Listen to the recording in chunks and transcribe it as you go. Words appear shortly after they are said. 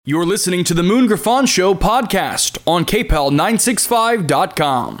You're listening to the Moon Griffon Show podcast on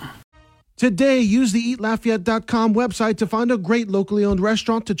KPEL965.com. Today, use the EatLafayette.com website to find a great locally owned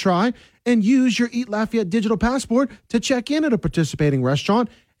restaurant to try and use your Eat Lafayette digital passport to check in at a participating restaurant,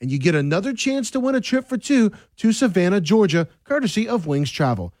 and you get another chance to win a trip for two to Savannah, Georgia, courtesy of Wings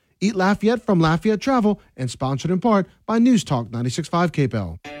Travel. Eat Lafayette from Lafayette Travel and sponsored in part by News Talk 96.5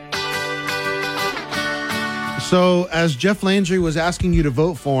 KPEL. So as Jeff Landry was asking you to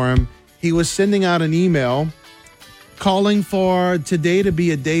vote for him, he was sending out an email calling for today to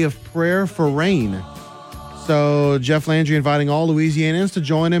be a day of prayer for rain. So Jeff Landry inviting all Louisianans to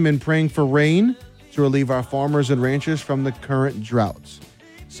join him in praying for rain to relieve our farmers and ranchers from the current droughts.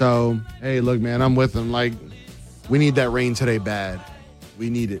 So, hey, look, man, I'm with him. Like, we need that rain today bad. We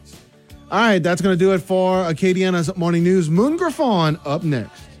need it. All right, that's going to do it for Acadiana's Morning News. Moon Griffon up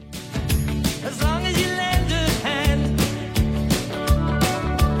next. As long as you lend a hand,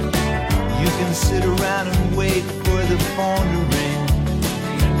 you can sit around and wait for the phone to ring,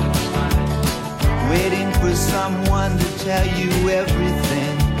 waiting for someone to tell you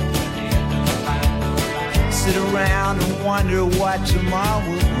everything. Sit around and wonder what tomorrow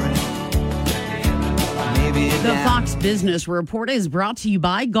will bring. Maybe the Fox Business Report is brought to you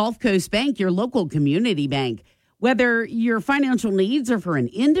by Gulf Coast Bank, your local community bank. Whether your financial needs are for an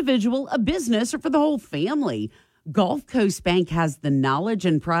individual, a business, or for the whole family, Gulf Coast Bank has the knowledge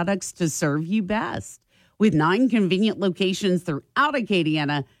and products to serve you best. With 9 convenient locations throughout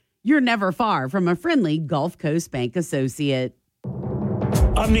Acadiana, you're never far from a friendly Gulf Coast Bank associate.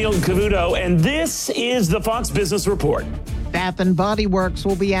 I'm Neil Cavuto, and this is the Fox Business Report. Bath & Body Works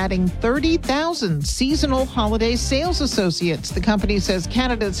will be adding 30,000 seasonal holiday sales associates. The company says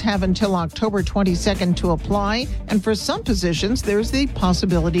candidates have until October 22nd to apply, and for some positions, there's the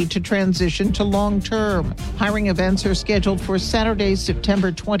possibility to transition to long-term. Hiring events are scheduled for Saturday, September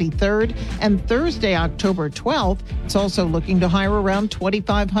 23rd and Thursday, October 12th. It's also looking to hire around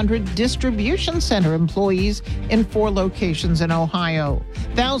 2,500 distribution center employees in 4 locations in Ohio.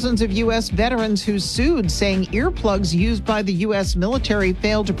 Thousands of U.S. veterans who sued saying earplugs used by the U.S. military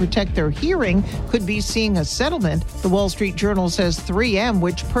failed to protect their hearing could be seeing a settlement. The Wall Street Journal says 3M,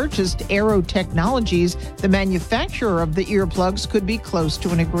 which purchased Aero Technologies, the manufacturer of the earplugs, could be close to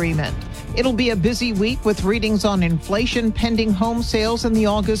an agreement. It'll be a busy week with readings on inflation, pending home sales, and the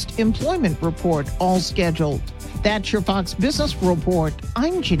August employment report all scheduled. That's your Fox Business Report.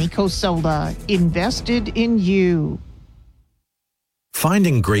 I'm Ginny Cosola, invested in you.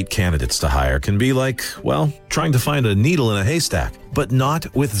 Finding great candidates to hire can be like, well, trying to find a needle in a haystack, but not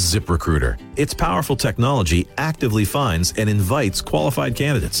with ZipRecruiter. Its powerful technology actively finds and invites qualified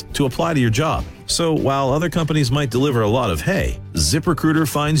candidates to apply to your job. So while other companies might deliver a lot of hay, ZipRecruiter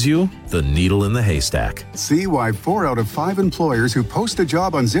finds you the needle in the haystack. See why 4 out of 5 employers who post a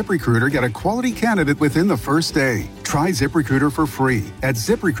job on ZipRecruiter get a quality candidate within the first day. Try ZipRecruiter for free at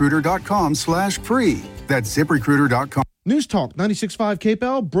ZipRecruiter.com/free. That's ZipRecruiter.com. News Talk 96.5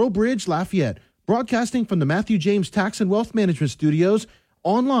 KPEL, Breaux Bridge, Lafayette. Broadcasting from the Matthew James Tax and Wealth Management Studios,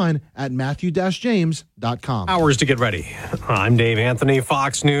 online at matthew-james.com. Hours to get ready. I'm Dave Anthony,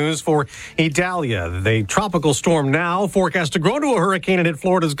 Fox News. For Idalia, the tropical storm now forecast to grow to a hurricane and hit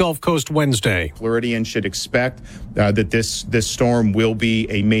Florida's Gulf Coast Wednesday. Floridians should expect that this storm will be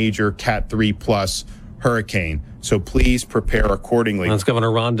a major Cat 3 plus hurricane. So please prepare accordingly. That's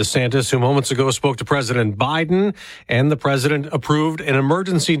Governor Ron DeSantis, who moments ago spoke to President Biden, and the president approved an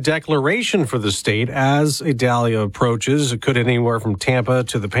emergency declaration for the state as Idalia approaches. It could hit anywhere from Tampa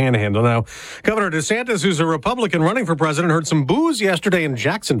to the Panhandle. Now, Governor DeSantis, who's a Republican running for president, heard some boos yesterday in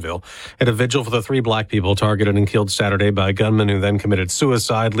Jacksonville at a vigil for the 3 black people targeted and killed Saturday by a gunman who then committed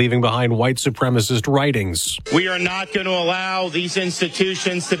suicide, leaving behind white supremacist writings. We are not going to allow these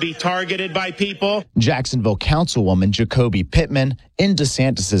institutions to be targeted by people. Jacksonville Councilwoman Jacoby Pittman in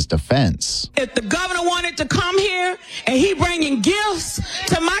DeSantis' defense. If the governor wanted to come here and he bringing gifts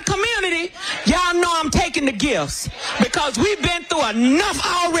to my community, y'all know I'm taking the gifts because we've been through enough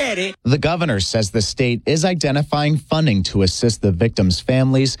already. The governor says the state is identifying funding to assist the victims'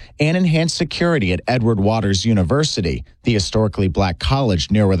 families and enhance security at Edward Waters University, the historically black college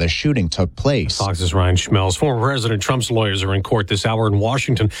near where the shooting took place. Fox's Ryan Schmelz. Former President Trump's lawyers are in court this hour in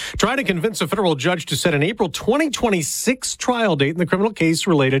Washington, trying to convince a federal judge to set an April 2026 trial date in the criminal case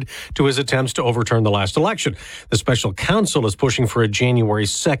related to his attempts to overturn the last election. The special counsel is pushing for a January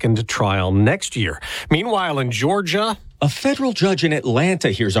 2nd trial next year. Meanwhile, in Georgia, A federal judge in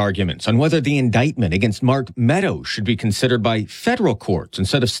Atlanta hears arguments on whether the indictment against Mark Meadows should be considered by federal courts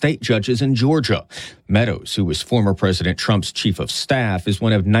instead of state judges in Georgia. Meadows, who was former President Trump's chief of staff, is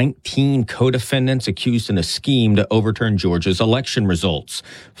one of 19 co-defendants accused in a scheme to overturn Georgia's election results.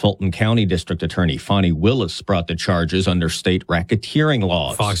 Fulton County District Attorney Fonnie Willis brought the charges under state racketeering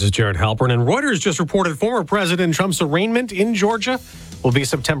laws. Fox's Jared Halpern, and Reuters just reported former President Trump's arraignment in Georgia will be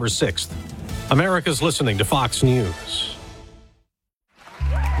September 6th. America's listening to Fox News.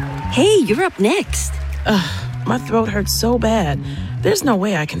 Hey, you're up next. My throat hurts so bad. There's no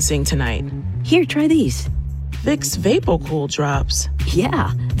way I can sing tonight. Here, try these. Vicks VapoCool Drops.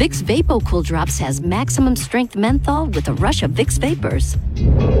 Yeah, Vicks VapoCool Drops has maximum strength menthol with a rush of Vicks Vapors.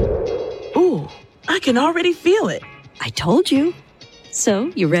 Ooh, I can already feel it. I told you.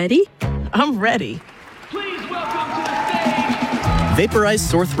 So, you ready? I'm ready. Please welcome to the stage. Vaporize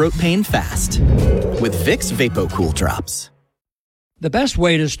sore throat pain fast with Vicks VapoCool Drops. The best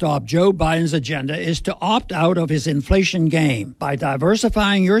way to stop Joe Biden's agenda is to opt out of his inflation game by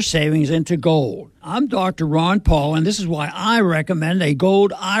diversifying your savings into gold. I'm Dr. Ron Paul, and this is why I recommend a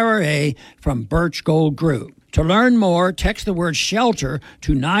gold IRA from Birch Gold Group. To learn more, text the word SHELTER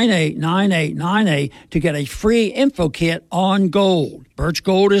to 989898 to get a free info kit on gold. Birch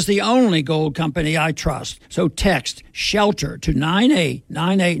Gold is the only gold company I trust, so text SHELTER to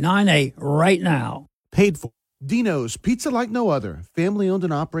 989898 right now. Paid for. Dino's, pizza like no other. Family-owned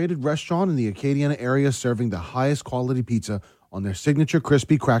and operated restaurant in the Acadiana area serving the highest quality pizza on their signature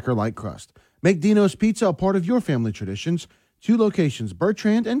crispy cracker-like crust. Make Dino's Pizza a part of your family traditions. 2 locations,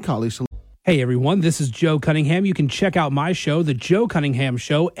 Bertrand and Collie. Hey everyone, this is Joe Cunningham. You can check out my show, The Joe Cunningham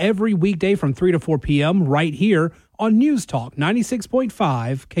Show, every weekday from 3 to 4 p.m. right here on News Talk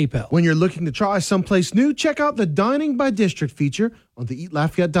 96.5 KPEL. When you're looking to try someplace new, check out the Dining by District feature on the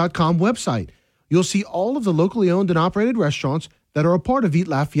EatLafayette.com website. You'll see all of the locally owned and operated restaurants that are a part of Eat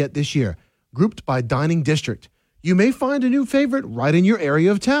Lafayette this year, grouped by dining district. You may find a new favorite right in your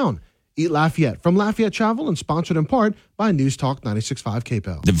area of town. Eat Lafayette from Lafayette Travel and sponsored in part by News Talk 96.5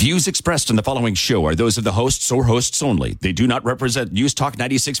 KPEL. The views expressed in the following show are those of the hosts or hosts only. They do not represent News Talk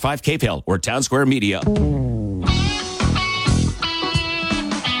 96.5 KPEL or Town Square Media.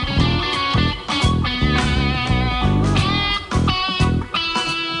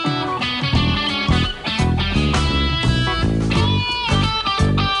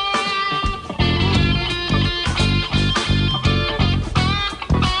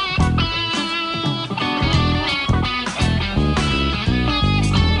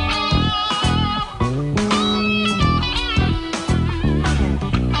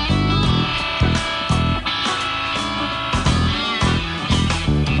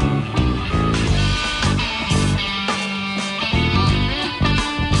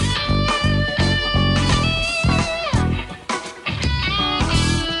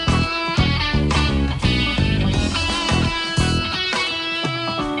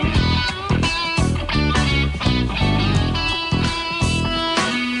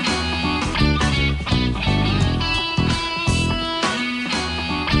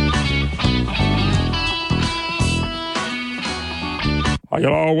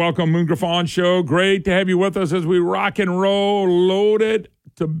 Hello, welcome, Moon Griffon Show. Great to have you with us as we rock and roll, loaded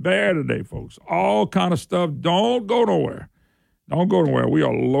to bear today, folks. All kind of stuff. Don't go nowhere. Don't go nowhere. We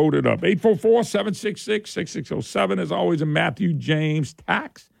are loaded up. 844-766-6607 is always a Matthew James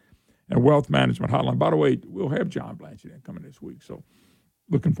Tax and Wealth Management Hotline. By the way, we'll have John Blanchard coming this week, so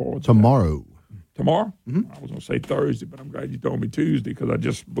looking forward to tomorrow. That. Tomorrow? Mm-hmm. I was going to say Thursday, but I'm glad you told me Tuesday because I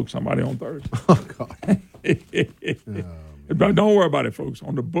just booked somebody on Thursday. Oh, God. But don't worry about it, folks.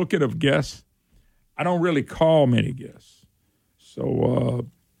 On the booking of guests, I don't really call many guests. So,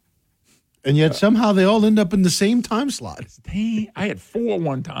 and yet somehow they all end up in the same time slot. I had 4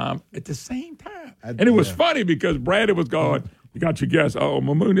 one time at the same time. And it was funny because Brandon was going, you got your guest. Oh,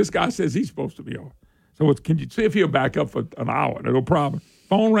 Mamoon, this guy says he's supposed to be on. So can you see if he'll back up for an hour? No problem.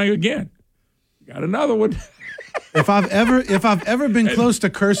 Phone rang again. Got another one. If I've ever been close to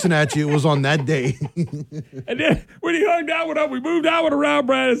cursing at you, it was on that day. And then when he hung that one up, we moved that one around,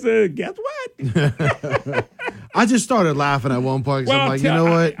 Brad, and said, guess what? I just started laughing at one point. Well, I'm like, you know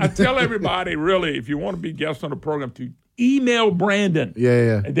what? I tell everybody, really, if you want to be guest on the program, to email Brandon.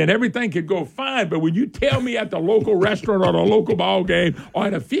 Yeah. And then everything could go fine. But when you tell me at the local restaurant or the local ball game or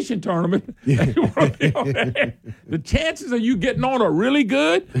at a fishing tournament, the chances of you getting on are really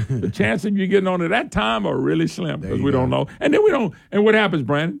good. The chances of you getting on at that time are really slim because we don't know. And then we don't. And what happens,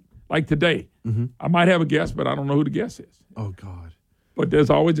 Brandon? Like today, I might have a guest, but I don't know who the guest is. Oh, God. But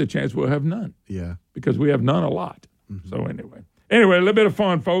there's always a chance we'll have none. Yeah. Because we have none a lot. So anyway, a little bit of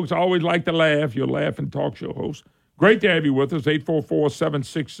fun, folks. I always like to laugh. You're a laughing talk show host. Great to have you with us,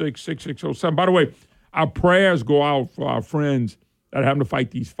 844-766-6607. By the way, our prayers go out for our friends that are having to fight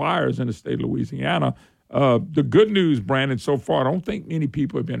these fires in the state of Louisiana. The good news, Brandon, so far, I don't think many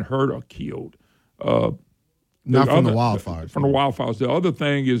people have been hurt or killed. Not from the wildfires. From the wildfires. The other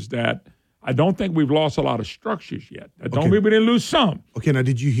thing is that I don't think we've lost a lot of structures yet. I don't think we didn't lose some. Okay, now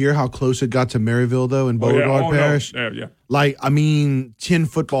did you hear how close it got to Maryville, though, in Beauregard Parish? No. Yeah. Like, I mean, 10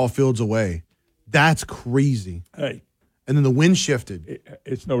 football fields away. That's crazy. Hey. And then the wind shifted.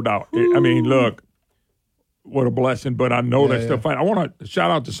 It's no doubt. I mean, look, what a blessing. But I know that's still fine. I want to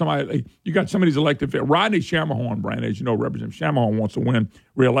shout out to somebody. You got some of these elected officials. Rodney Schermerhorn, Brandon, as you know, Representative Schermerhorn wants to win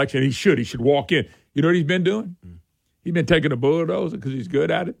re-election. He should. He should walk in. You know what he's been doing? He's been taking a bulldozer because he's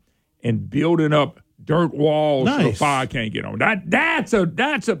good at it and building up dirt walls so the fire can't get on. That's a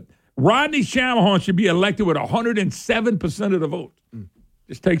Rodney Schermerhorn should be elected with 107% of the vote.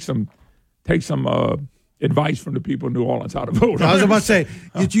 Just take some advice from the people in New Orleans how to vote. I was about to say,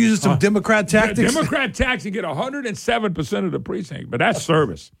 it uses some Democrat tactics. Democrat tactics and get 107% of the precinct, but that's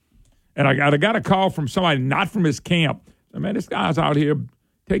service. And I got a call from somebody not from his camp. I mean, this guy's out here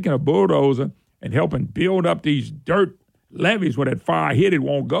taking a bulldozer and helping build up these dirt levees where that fire hit, it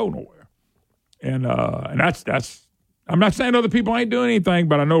won't go nowhere. And that's I'm not saying other people ain't doing anything,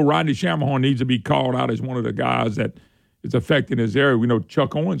 but I know Rodney Schermerhorn needs to be called out as one of the guys that is affecting his area. We know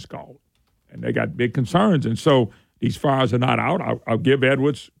Chuck Owens called, and they got big concerns. And so these fires are not out. I'll give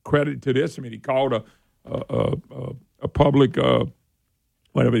Edwards credit to this. I mean, he called a public,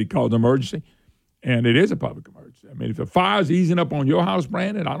 whatever he calls emergency, and it is a public emergency. I mean, if the fire's easing up on your house,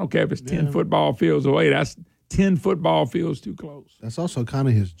 Brandon, I don't care if it's 10 football fields away. That's 10 football fields too close. That's also kind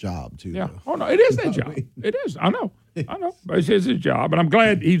of his job, too. Yeah. Though. Oh, no, it is their job. It is. I know. But it's his job. And I'm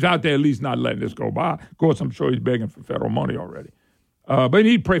glad he's out there at least not letting this go by. Of course, I'm sure he's begging for federal money already. But he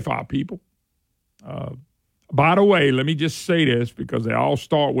need to pray for our people. By the way, let me just say this because they all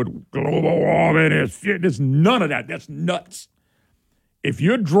start with global warming. There's none of that. That's nuts. If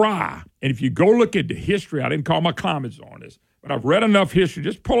you're dry, and if you go look at the history, I didn't call my comments on this, but I've read enough history.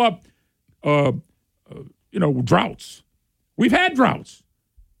 Just pull up, droughts. We've had droughts.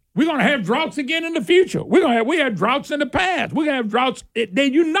 We're going to have droughts again in the future. We had droughts in the past. We're going to have droughts.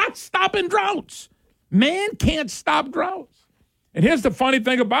 You're not stopping droughts. Man can't stop droughts. And here's the funny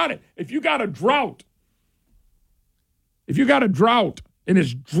thing about it. If you got a drought, and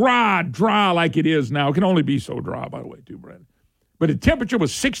it's dry like it is now, it can only be so dry, by the way, too, Brandon. But the temperature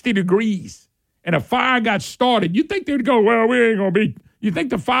was 60 degrees, and a fire got started. You think they'd go, well, we ain't going to be. You think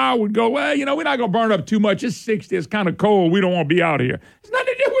the fire would go, well, we're not going to burn up too much. It's 60. It's kind of cold. We don't want to be out here. It's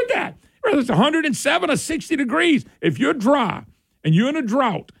nothing to do with that. Whether it's 107 or 60 degrees, if you're dry and you're in a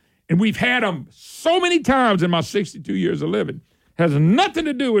drought, and we've had them so many times in my 62 years of living, has nothing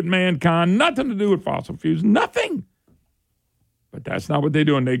to do with mankind, nothing to do with fossil fuels, nothing. But that's not what they're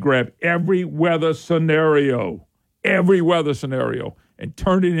doing. They grab every weather scenario, and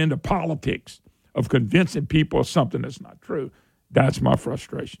turn it into politics of convincing people of something that's not true. That's my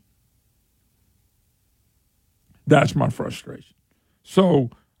frustration. So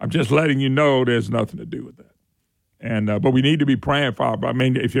I'm just letting you know there's nothing to do with that. And but we need to be praying for. I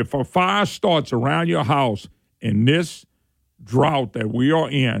mean, if a fire starts around your house in this drought that we are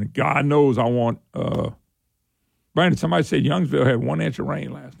in, God knows I want. Brandon, somebody said Youngsville had 1 inch of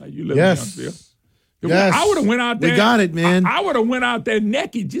rain last night. You live in Youngsville. Yes. I would have went out there. We got it, man. I would have went out there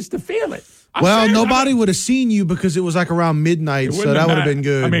naked just to feel it. Nobody would have seen you because it was like around midnight, so that would have been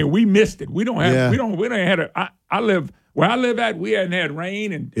good. I mean, we missed it. We don't have. We don't had a. I live where I live at. We hadn't had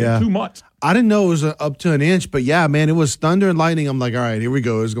rain in 2 months. I didn't know it was up to an inch, but yeah, man, it was thunder and lightning. I'm like, all right, here we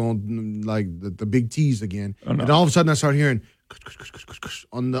go. It's going like the big T's again, and all of a sudden I start hearing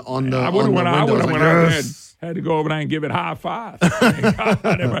on the. I would have went out there. Had to go over there and give it high five.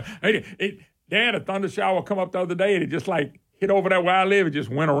 They had a thunder shower come up the other day, and it just like hit over there where I live. It just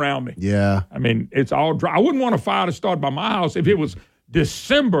went around me. Yeah. I mean, it's all dry. I wouldn't want a fire to start by my house if it was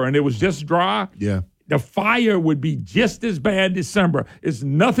December and it was just dry. Yeah. The fire would be just as bad December. It's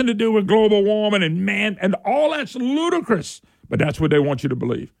nothing to do with global warming and all that's ludicrous. But that's what they want you to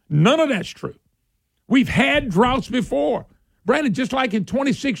believe. None of that's true. We've had droughts before. Brandon, just like in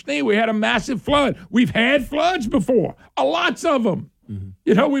 2016, we had a massive flood. We've had floods before, lots of them.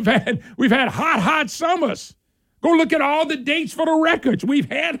 Mm-hmm. We've had hot summers. Go look at all the dates for the records. We've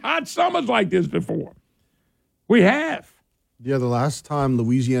had hot summers like this before. We have. Yeah, the last time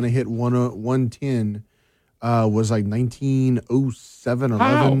Louisiana hit 110 was like 1907 or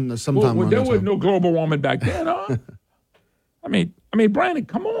 11, sometime. Well, there was no global warming back then, huh? I mean, Brandon,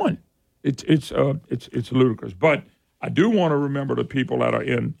 come on. It's ludicrous. But I do want to remember the people that are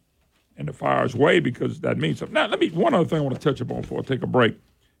in and the fire's way because that means something. Now, one other thing I want to touch upon before I take a break.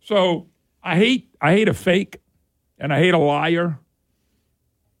 So I hate a fake, and I hate a liar.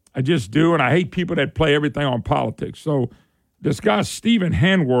 I just do, and I hate people that play everything on politics. So this guy, Stephen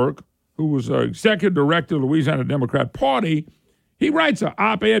Handwerk, who was executive director of the Louisiana Democrat Party, he writes an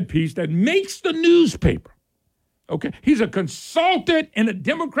op-ed piece that makes the newspaper. Okay? He's a consultant in a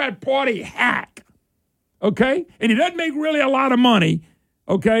Democrat Party hack. Okay? And he doesn't make really a lot of money.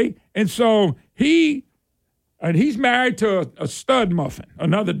 Okay? And so he's married to a stud muffin,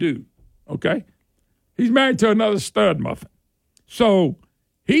 another dude. Okay? He's married to another stud muffin. So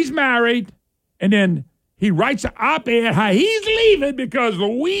he's married, and then he writes an op-ed how he's leaving because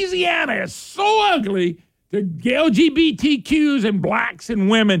Louisiana is so ugly to LGBTQs and blacks and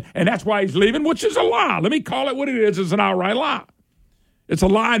women, and that's why he's leaving, which is a lie. Let me call it what it is. It's an outright lie. It's a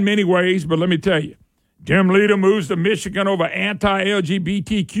lie in many ways, but let me tell you. Dem leader moves to Michigan over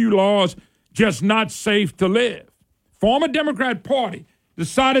anti-LGBTQ laws, just not safe to live. Former Democrat Party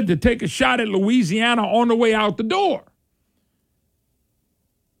decided to take a shot at Louisiana on the way out the door.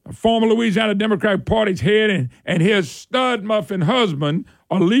 The former Louisiana Democratic Party's head and his stud muffin husband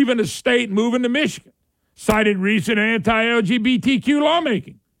are leaving the state and moving to Michigan, cited recent anti-LGBTQ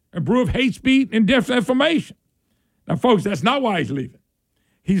lawmaking, and brew of hate speech and disinformation. Now, folks, that's not why he's leaving.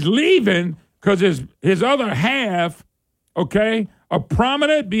 He's leaving because his other half, okay, a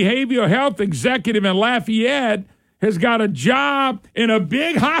prominent behavioral health executive in Lafayette, has got a job in a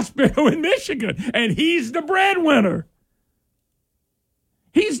big hospital in Michigan, and he's the breadwinner.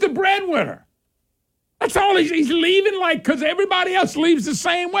 He's the breadwinner. That's all he's leaving because everybody else leaves the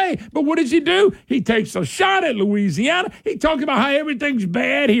same way. But what does he do? He takes a shot at Louisiana. He talks about how everything's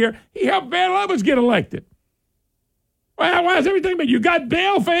bad here. He helped Bear Lovers get elected. Well, why is everything bad? You got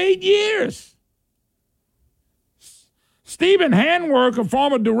bail for 8 years. Stephen Handwerk, a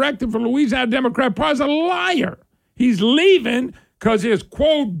former director for Louisiana Democrat Party, is a liar. He's leaving because his,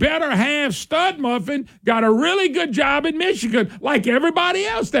 quote, better half stud muffin got a really good job in Michigan, like everybody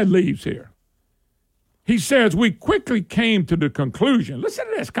else that leaves here. He says, we quickly came to the conclusion, listen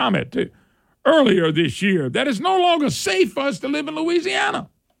to this comment too, earlier this year, that it's no longer safe for us to live in Louisiana.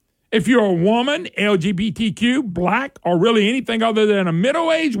 If you're a woman, LGBTQ, black, or really anything other than a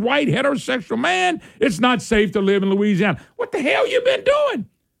middle-aged white heterosexual man, it's not safe to live in Louisiana. What the hell you been doing?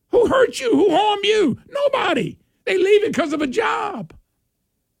 Who hurt you? Who harmed you? Nobody. They leave it because of a job.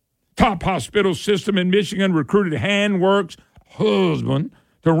 Top hospital system in Michigan recruited Handwerk's husband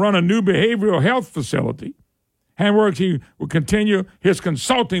to run a new behavioral health facility. Handwerk, he will continue his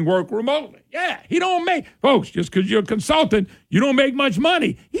consulting work remotely. Yeah, he don't make, folks, just because you're a consultant, you don't make much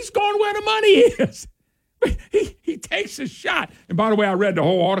money. He's going where the money is. He takes a shot. And by the way, I read the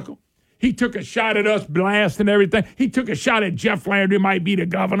whole article. He took a shot at us blasting everything. He took a shot at Jeff Landry might be the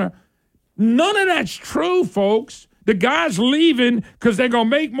governor. None of that's true, folks. The guy's leaving because they're going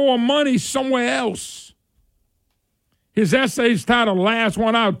to make more money somewhere else. His essay's titled, Last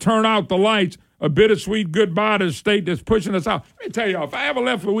One Out, Turn Out the Lights, a bittersweet goodbye to the state that's pushing us out. Let me tell y'all, if I ever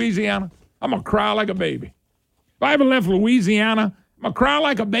left Louisiana, I'm going to cry like a baby. If I ever left Louisiana, I'm going to cry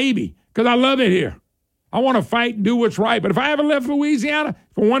like a baby because I love it here. I want to fight and do what's right. But if I ever left Louisiana,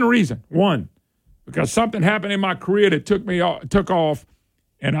 for one reason, because something happened in my career that took off,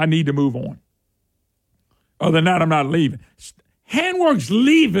 and I need to move on. Other than that, I'm not leaving. Handwerk's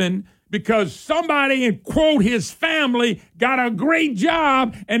leaving because somebody in, quote, his family got a great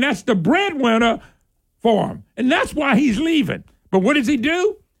job, and that's the breadwinner for him. And that's why he's leaving. But what does he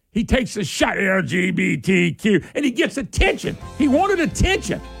do? He takes a shot at LGBTQ, and he gets attention. He wanted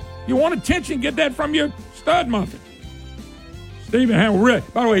attention. You want attention, get that from your stud muffin. Stephen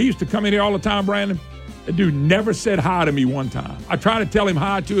Handwerk, by the way, he used to come in here all the time, Brandon. That dude never said hi to me one time. I tried to tell him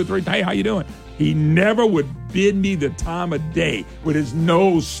hi 2 or 3 times. Hey, how you doing? He never would bid me the time of day with his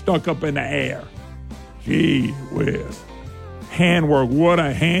nose stuck up in the air. Gee whiz. Handwerk, what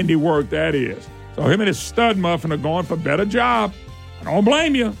a handiwork that is. So him and his stud muffin are going for a better job. I don't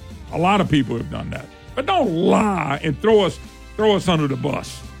blame you. A lot of people have done that. But don't lie and throw us under the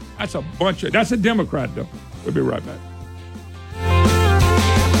bus. That's a Democrat, though. We'll be right back.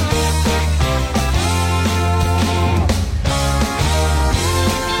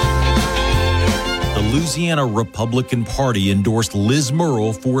 The Louisiana Republican Party endorsed Liz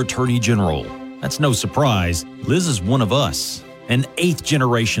Murrill for Attorney General. That's no surprise. Liz is one of us, an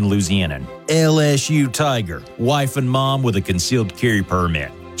 8th-generation Louisianan, LSU Tiger, wife and mom with a concealed carry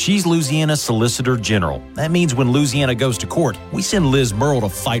permit. She's Louisiana's Solicitor General. That means when Louisiana goes to court, we send Liz Murrill to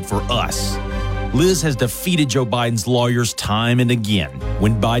fight for us. Liz has defeated Joe Biden's lawyers time and again.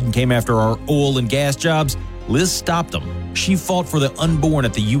 When Biden came after our oil and gas jobs, Liz stopped them. She fought for the unborn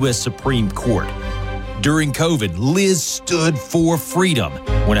at the U.S. Supreme Court. During COVID, Liz stood for freedom.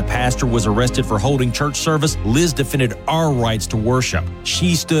 When a pastor was arrested for holding church service, Liz defended our rights to worship.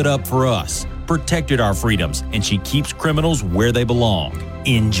 She stood up for us, protected our freedoms, and she keeps criminals where they belong,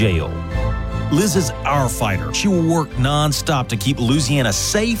 in jail. Liz is our fighter. She will work nonstop to keep Louisiana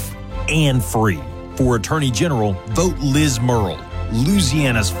safe and free. For Attorney General, vote Liz Murrill,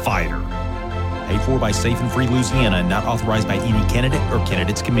 Louisiana's fighter. Paid for by Safe and Free Louisiana and not authorized by any candidate or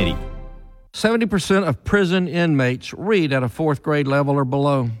candidates committee. 70% of prison inmates read at a fourth grade level or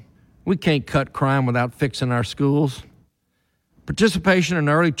below. We can't cut crime without fixing our schools. Participation in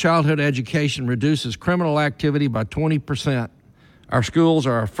early childhood education reduces criminal activity by 20%. Our schools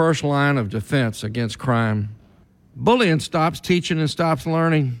are our first line of defense against crime. Bullying stops teaching and stops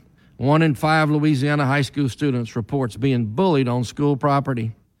learning. 1 in 5 Louisiana high school students reports being bullied on school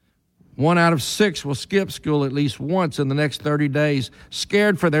property. 1 out of 6 will skip school at least once in the next 30 days,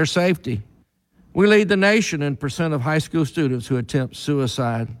 scared for their safety. We lead the nation in percent of high school students who attempt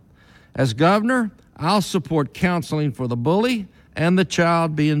suicide. As governor, I'll support counseling for the bully and the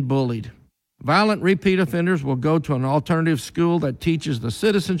child being bullied. Violent repeat offenders will go to an alternative school that teaches the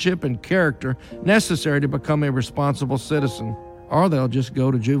citizenship and character necessary to become a responsible citizen, or they'll just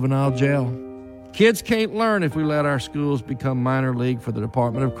go to juvenile jail. Kids can't learn if we let our schools become minor league for the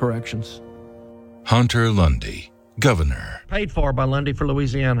Department of Corrections. Hunter Lundy, Governor. Paid for by Lundy for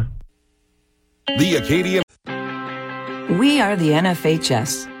Louisiana. The Acadian. We are the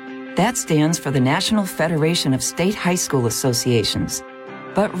NFHS. That stands for the National Federation of State High School Associations.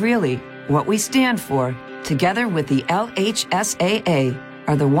 But really, what we stand for, together with the LHSAA,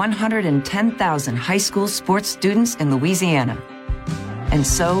 are the 110,000 high school sports students in Louisiana. And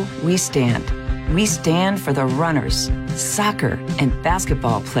so we stand. We stand for the runners, soccer and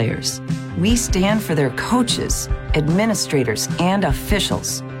basketball players. We stand for their coaches, administrators, and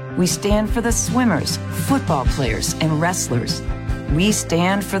officials. We stand for the swimmers, football players, and wrestlers. We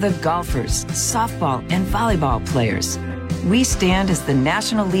stand for the golfers, softball, and volleyball players. We stand as the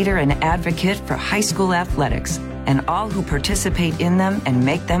national leader and advocate for high school athletics and all who participate in them and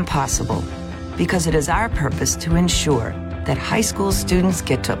make them possible. Because it is our purpose to ensure that high school students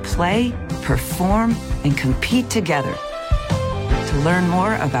get to play, perform, and compete together. To learn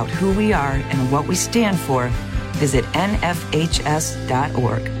more about who we are and what we stand for, visit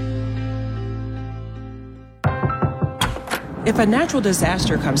nfhs.org. If a natural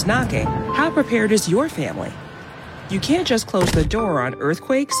disaster comes knocking, how prepared is your family? You can't just close the door on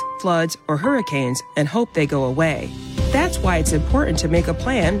earthquakes, floods, or hurricanes and hope they go away. That's why it's important to make a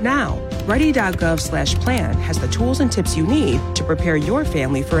plan now. Ready.gov/plan has the tools and tips you need to prepare your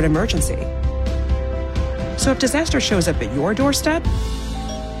family for an emergency. So if disaster shows up at your doorstep,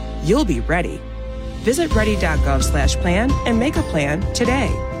 you'll be ready. Visit ready.gov/plan and make a plan today.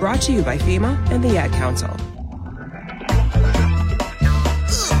 Brought to you by FEMA and the Ad Council.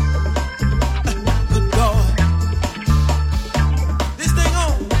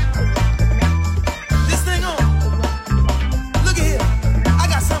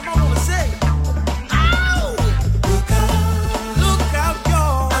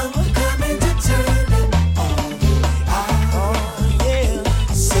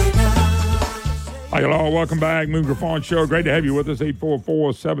 Hello, welcome back. Moon Fawn Show. Great to have you with us.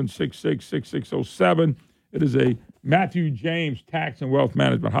 844-766-6607. It is a Matthew James Tax and Wealth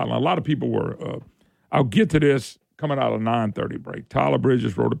Management Hotline. A lot of people were, I'll get to this coming out of 9:30 break. Tyler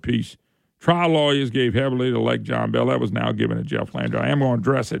Bridges wrote a piece. Trial lawyers gave heavily to elect John Bell. That was now given to Jeff Landry. I am going to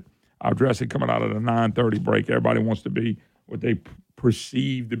address it. I'll address it coming out of the 9:30 break. Everybody wants to be what they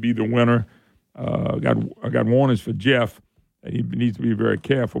perceive to be the winner. I got warnings for Jeff. He needs to be very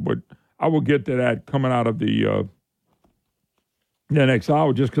careful, but I will get to that coming out of the next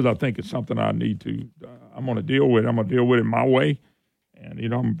hour just because I think it's something I need to, I'm going to deal with. I'm going to deal with it my way. And, you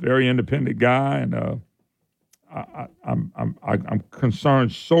know, I'm a very independent guy, and I'm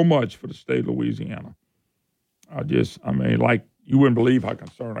concerned so much for the state of Louisiana. Like, you wouldn't believe how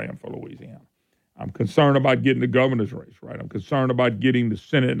concerned I am for Louisiana. I'm concerned about getting the governor's race right. I'm concerned about getting the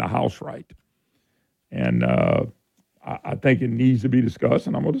Senate and the House right. And I think it needs to be discussed,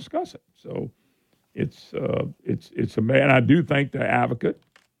 and I'm going to discuss it. So it's a man. I do think the advocate,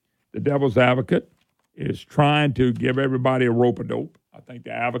 the devil's advocate, is trying to give everybody a rope-a-dope. I think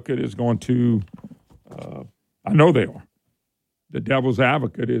the advocate is going to, I know they are. The devil's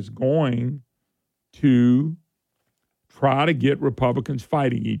advocate is going to try to get Republicans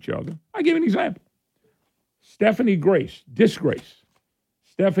fighting each other. I'll give you an example. Stephanie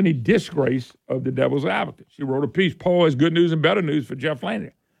Disgrace of the devil's advocate. She wrote a piece, Paul has good news and better news for Jeff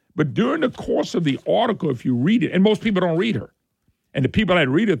Landry. But during the course of the article, if you read it, and most people don't read her, and the people that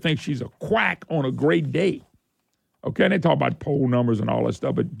read her think she's a quack on a great day. Okay, and they talk about poll numbers and all that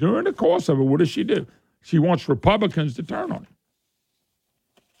stuff. But during the course of it, what does she do? She wants Republicans to turn on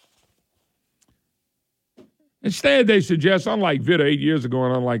her. Instead, they suggest, unlike Vitter 8 years ago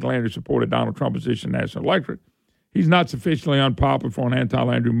and unlike Landry supported Donald Trump position national electorate, he's not sufficiently unpopular for an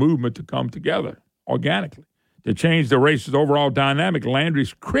anti-Landry movement to come together organically. To change the race's overall dynamic,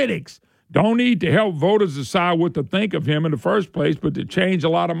 Landry's critics don't need to help voters decide what to think of him in the first place, but to change a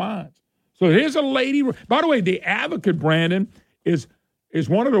lot of minds. So here's a lady. By the way, the Advocate, Brandon, is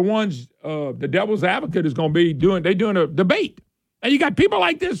one of the ones, the Devil's Advocate is going to be doing a debate. And you got people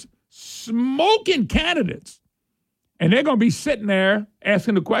like this smoking candidates. And they're going to be sitting there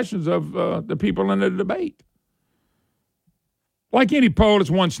asking the questions of the people in the debate. Like any poll,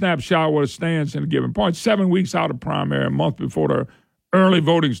 it's one snapshot where it stands in a given point. 7 weeks out of primary, a month before the early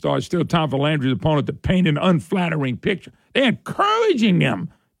voting starts, still time for Landry's opponent to paint an unflattering picture. They're encouraging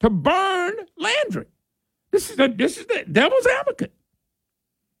them to burn Landry. This is the Devil's Advocate.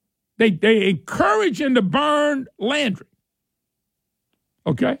 They encourage him to burn Landry.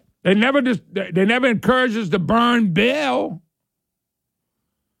 Okay? They never encourage us to burn Bell.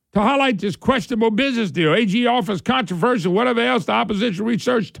 To highlight this questionable business deal, AG offers controversial, whatever else the opposition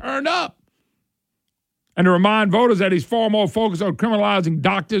research turned up. And to remind voters that he's far more focused on criminalizing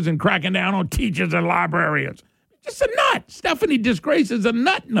doctors and cracking down on teachers and librarians. Just a nut. Stephanie Disgrace is a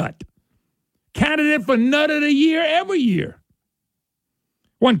nut. Candidate for Nut of the Year every year.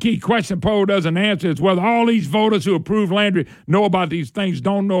 One key question poll doesn't answer is whether all these voters who approve Landry know about these things,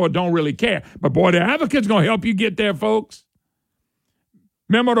 don't know, or don't really care. But, boy, the Advocate's going to help you get there, folks.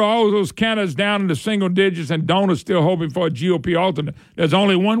 Remember all those candidates down in the single digits and donors still hoping for a GOP alternate. There's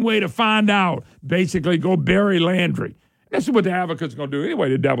only one way to find out. Basically, go bury Landry. That's what the Advocate's going to do anyway,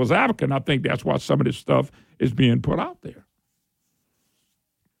 the Devil's Advocate. And I think that's why some of this stuff is being put out there.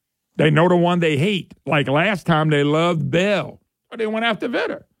 They know the one they hate. Like last time, they loved Bell. Or they went after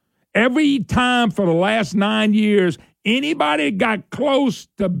Vitter. Every time for the last 9 years, anybody got close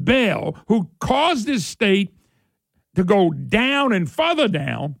to Bell who caused this state to go down and further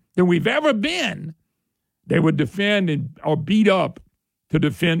down than we've ever been, they would defend or beat up to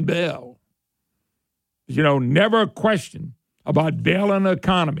defend Bell. You know, never a question about Bell and the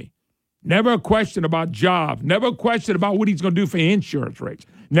economy. Never a question about jobs. Never a question about what he's going to do for insurance rates.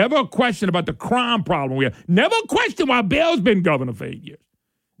 Never a question about the crime problem we have. Never a question why Bell's been governor for 8 years.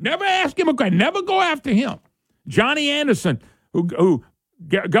 Never ask him a question. Never go after him. Johnny Anderson, who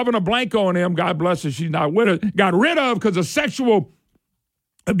Governor Blanco and him, God bless her, she's not with us, got rid of because of sexual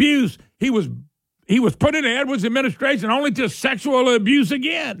abuse. He was put in the Edwards administration only to sexual abuse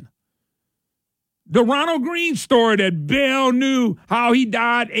again. The Ronald Green story that Bell knew how he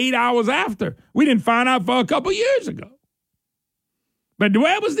died 8 hours after. We didn't find out for a couple years ago. But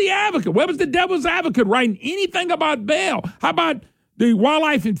where was the Advocate? Where was the Devil's Advocate writing anything about Bell? How about the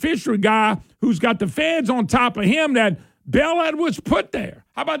wildlife and fishery guy who's got the feds on top of him that Bell Edwards put there?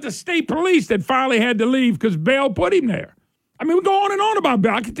 How about the state police that finally had to leave because Bell put him there? I mean, we go on and on about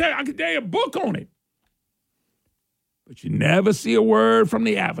Bell. I could tell you a book on it. But you never see a word from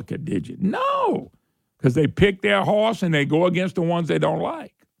the Advocate, did you? No, because they pick their horse and they go against the ones they don't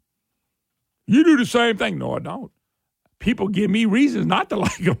like. You do the same thing. No, I don't. People give me reasons not to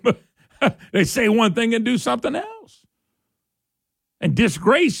like them. They say one thing and do something else. And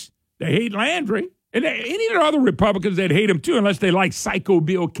Disgrace, they hate Landry. And any of the other Republicans that hate him too, unless they like Psycho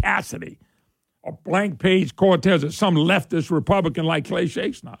Bill Cassidy or Blank Page Cortez or some leftist Republican like Clay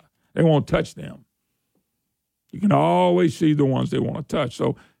Shakespeare. They won't touch them. You can always see the ones they want to touch.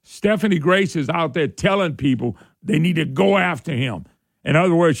 So Stephanie Grace is out there telling people they need to go after him. In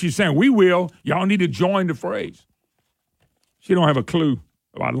other words, she's saying, we will. Y'all need to join the phrase. She don't have a clue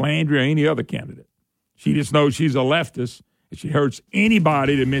about Landry or any other candidate. She just knows she's a leftist, and she hurts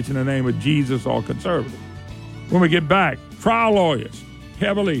anybody that mention the name of Jesus or conservative. When we get back, trial lawyers,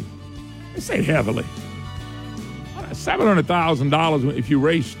 heavily, they say heavily, $700,000 if you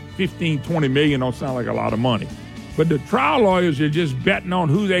raise $15, $20 million don't sound like a lot of money. But the trial lawyers are just betting on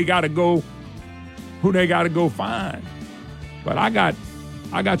who they got to go find. But I got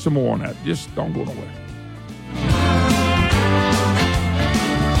some more on that. Just don't go nowhere.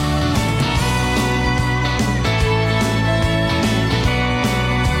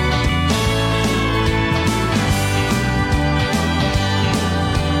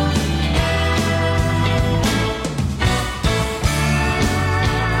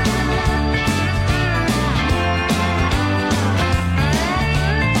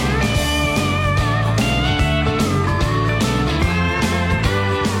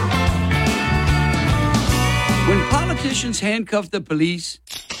 politicians handcuff the police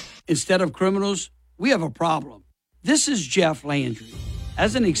instead of criminals, we have a problem. This is Jeff Landry.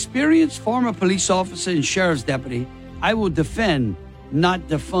 As an experienced former police officer and sheriff's deputy, I will defend, not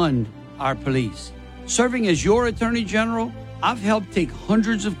defund, our police. Serving as your attorney general, I've helped take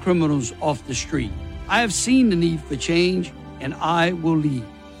hundreds of criminals off the street. I have seen the need for change, and I will lead.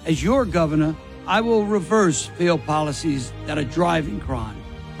 As your governor, I will reverse failed policies that are driving crime,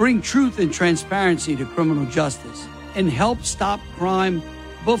 bring truth and transparency to criminal justice, and help stop crime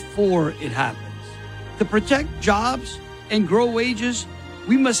before it happens. To protect jobs and grow wages,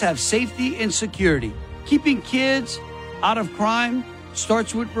 we must have safety and security. Keeping kids out of crime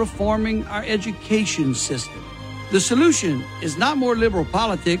starts with reforming our education system. The solution is not more liberal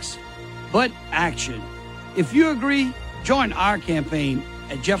politics, but action. If you agree, join our campaign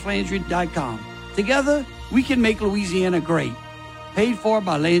at jefflandry.com. Together, we can make Louisiana great. Paid for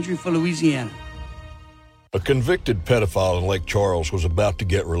by Landry for Louisiana. A convicted pedophile in Lake Charles was about to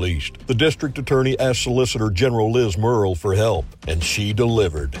get released. The district attorney asked Solicitor General Liz Murrill for help, and she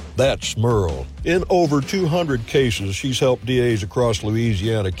delivered. That's Murrill. In over 200 cases, she's helped DAs across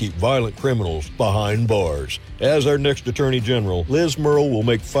Louisiana keep violent criminals behind bars. As our next Attorney General, Liz Murrill will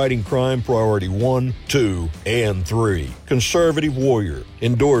make fighting crime priority 1, 2, and 3. Conservative warrior,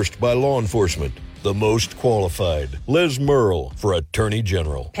 endorsed by law enforcement. The most qualified. Liz Murrill for Attorney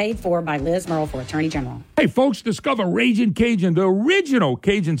General. Paid for by Liz Murrill for Attorney General. Hey, folks, discover Ragin' Cajun, the original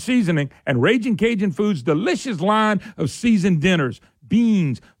Cajun seasoning, and Ragin' Cajun Foods' delicious line of seasoned dinners.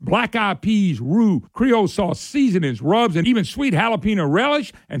 Beans, black-eyed peas, roux, Creole sauce, seasonings, rubs, and even sweet jalapeno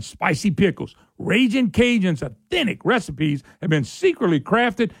relish and spicy pickles. Ragin' Cajun's authentic recipes have been secretly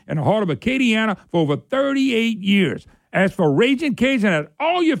crafted in the heart of Acadiana for over 38 years. Ask for Ragin' Cajun at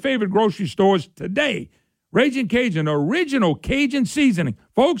all your favorite grocery stores today. Ragin' Cajun, original Cajun seasoning.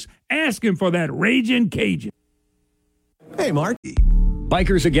 Folks, ask him for that Ragin' Cajun. Hey, Mark.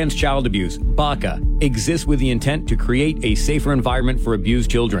 Bikers Against Child Abuse, BACA, exists with the intent to create a safer environment for abused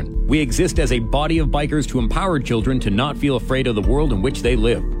children. We exist as a body of bikers to empower children to not feel afraid of the world in which they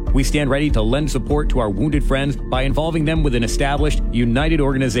live. We stand ready to lend support to our wounded friends by involving them with an established, united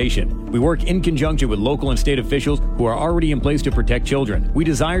organization. We work in conjunction with local and state officials who are already in place to protect children. We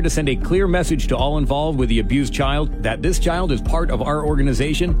desire to send a clear message to all involved with the abused child that this child is part of our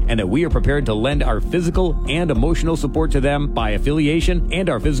organization and that we are prepared to lend our physical and emotional support to them by affiliation and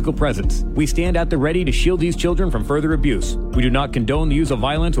our physical presence. We stand at the ready to shield these children from further abuse. We do not condone the use of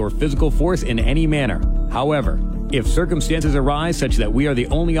violence or physical force in any manner. However, if circumstances arise such that we are the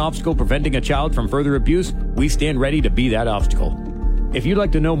only obstacle preventing a child from further abuse, we stand ready to be that obstacle. If you'd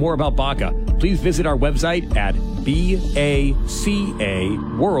like to know more about BACA, please visit our website at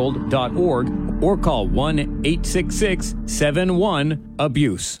bacaworld.org or call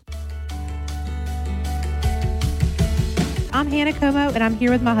 1-866-71-ABUSE. I'm Hannah Como, and I'm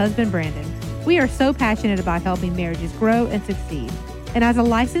here with my husband, Brandon. We are so passionate about helping marriages grow and succeed. And as a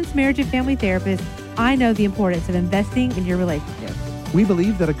licensed marriage and family therapist, I know the importance of investing in your relationship. We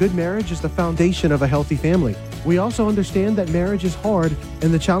believe that a good marriage is the foundation of a healthy family. We also understand that marriage is hard,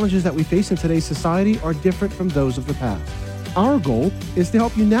 and the challenges that we face in today's society are different from those of the past. Our goal is to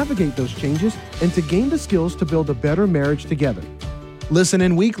help you navigate those changes and to gain the skills to build a better marriage together. Listen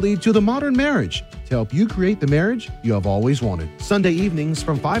in weekly to The Modern Marriage to help you create the marriage you have always wanted. Sunday evenings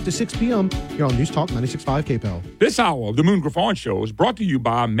from 5 to 6 p.m. here on News Talk 96.5 KPEL. This hour of the Moon Griffon Show is brought to you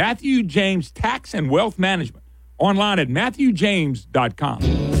by Matthew James Tax and Wealth Management. Online at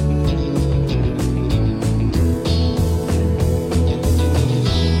MatthewJames.com.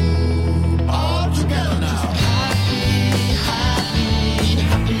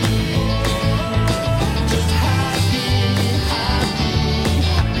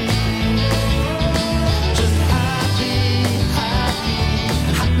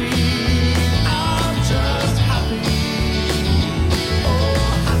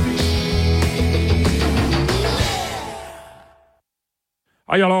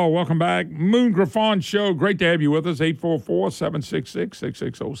 Hi, y'all. Welcome back. Moon Griffon Show. Great to have you with us.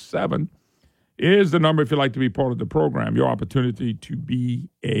 844-766-6607 is the number if you'd like to be part of the program. Your opportunity to be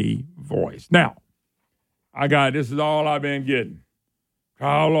a voice. Now, this is all I've been getting.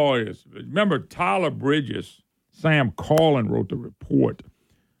 Trial lawyers. Remember, Tyler Bridges, Sam Carlin wrote the report.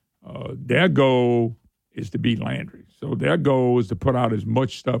 Their goal is to beat Landry. So their goal is to put out as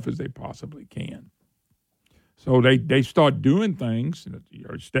much stuff as they possibly can. So they start doing things. You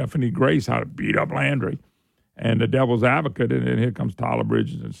heard Stephanie Grace how to beat up Landry and the devil's advocate. And then here comes Tyler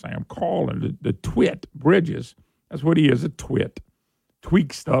Bridges and Sam Carlin, the twit Bridges. That's what he is, a twit.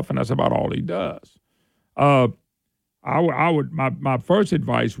 Tweak stuff, and that's about all he does. My first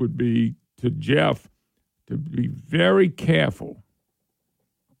advice would be to Jeff to be very careful.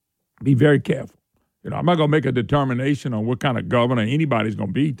 Be very careful. I'm not going to make a determination on what kind of governor anybody's going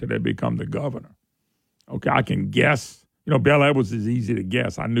to be till they become the governor. Okay, I can guess. Bill Edwards is easy to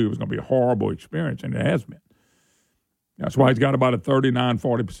guess. I knew it was going to be a horrible experience, and it has been. That's why he's got about a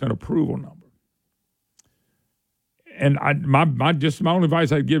 39-40% approval number. And my only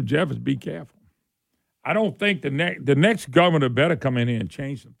advice I'd give Jeff is be careful. I don't think the next governor better come in here and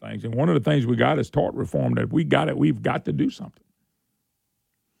change some things. And one of the things we got is tort reform. That we've got to do something.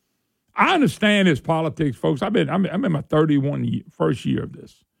 I understand his politics, folks. I'm in my 31st year of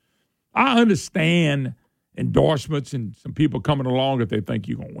this. I understand endorsements and some people coming along if they think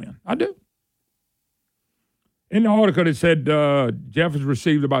you're going to win. I do. In the article, it said Jeff has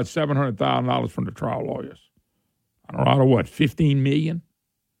received about $700,000 from the trial lawyers. I don't know, out of what, $15 million?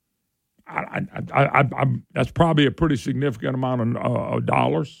 That's probably a pretty significant amount of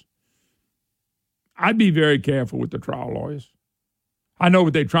dollars. I'd be very careful with the trial lawyers. I know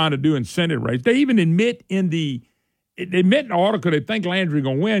what they're trying to do in Senate race. They even admit in the article they think Landry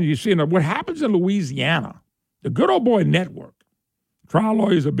going to win. You see, what happens in Louisiana, the good old boy network, trial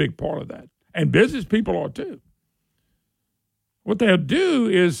lawyers are a big part of that. And business people are too. What they'll do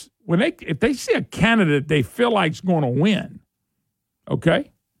is if they see a candidate they feel like is going to win,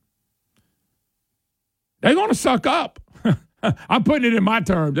 okay, they're going to suck up. I'm putting it in my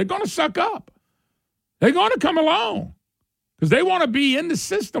terms. They're going to suck up. They're going to come along because they want to be in the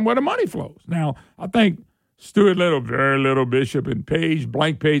system where the money flows. Now, I think Stuart Little, Very Little, Bishop, and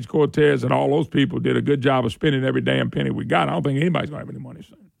Blank Page Cortez, and all those people did a good job of spending every damn penny we got. I don't think anybody's going to have any money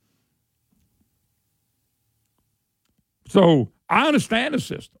soon. So I understand the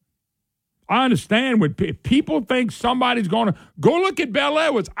system. I understand when people think somebody's going to go look at Bell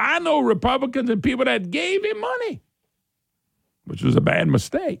Edwards. I know Republicans and people that gave him money, which was a bad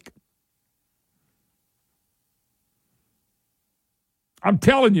mistake. I'm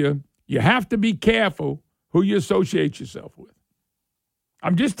telling you, you have to be careful who you associate yourself with.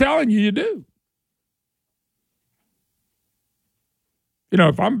 I'm just telling you, you do.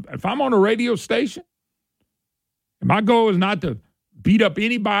 If I'm on a radio station, and my goal is not to beat up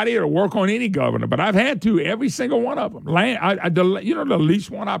anybody or work on any governor, but I've had to every single one of them. The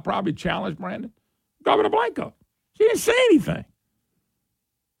least one I probably challenged, Brandon? Governor Blanco. She didn't say anything.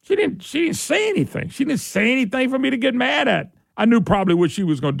 She didn't say anything. She didn't say anything for me to get mad at. I knew probably what she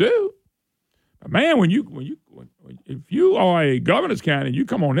was going to do. But man, if you are a governor's candidate and you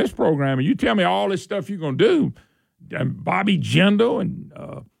come on this program and you tell me all this stuff you're going to do, and Bobby Jindal and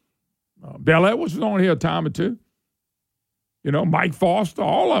Bell Edwards was on here a time or two. Mike Foster,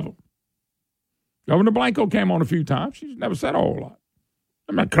 all of them. Governor Blanco came on a few times. She's never said a whole lot.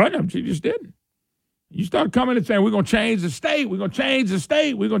 I'm not cutting them. She just didn't. You start coming and saying, we're going to change the state. We're going to change the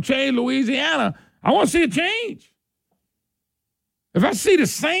state. We're going to change Louisiana. I want to see a change. If I see the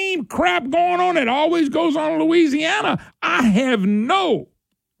same crap going on that always goes on in Louisiana, I have no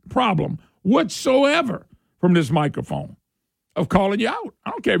problem whatsoever from this microphone of calling you out. I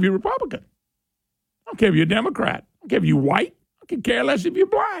don't care if you're Republican. I don't care if you're Democrat. I don't care if you're white. I can care less if you're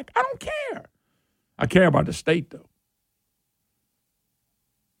black. I don't care. I care about the state, though.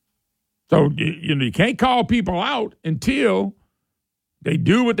 So, you can't call people out until they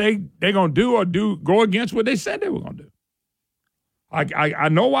do what they're going to do or go against what they said they were going to do. I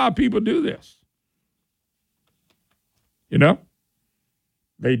know why people do this.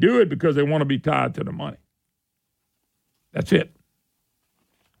 They do it because they want to be tied to the money. That's it.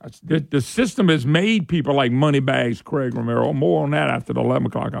 The system has made people like Moneybags, Craig Romero. More on that after the 11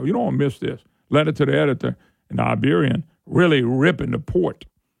 o'clock hour. You don't want to miss this. Letter to the editor in the Iberian, really ripping the port.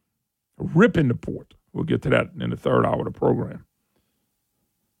 Ripping the port. We'll get to that in the third hour of the program.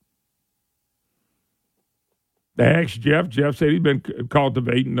 They asked Jeff. Jeff said he's been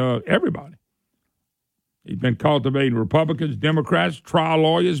cultivating everybody. He's been cultivating Republicans, Democrats, trial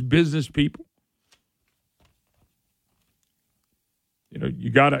lawyers, business people. I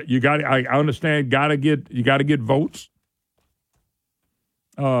understand, you gotta get votes.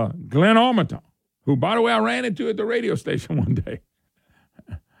 Glenn Armenton, who, by the way, I ran into at the radio station one day.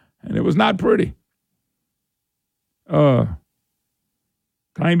 And it was not pretty.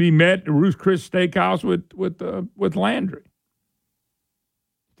 Claimed he met at the Ruth's Chris Steakhouse with Landry.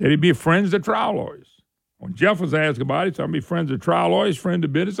 Said he'd be friends of trial lawyers. When Jeff was asked about it, so I'm be friends of trial lawyers, friend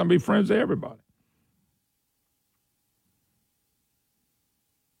of business, I'm be friends of everybody.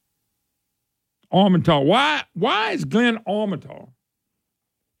 Armenton, why is Glenn Armenton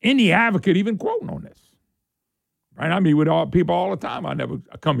in the Advocate even quoting on this? Right? I meet with people all the time. I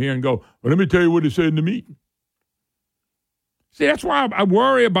come here and go, well, let me tell you what they said in the meeting. See, that's why I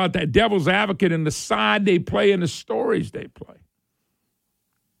worry about that devil's advocate and the side they play and the stories they play.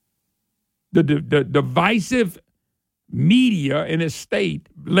 The divisive media in a state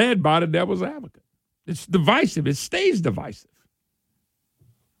led by the devil's advocate. It's divisive. It stays divisive.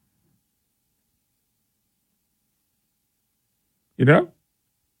 You know?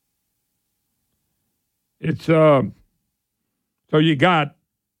 It's, so you got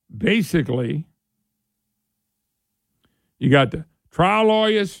basically, you got the trial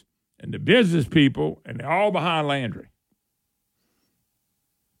lawyers and the business people, and they're all behind Landry.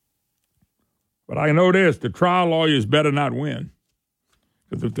 But I know this, the trial lawyers better not win.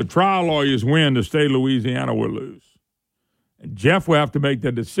 Because if the trial lawyers win, the state of Louisiana will lose. And Jeff will have to make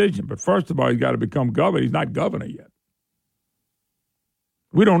that decision. But first of all, he's got to become governor. He's not governor yet.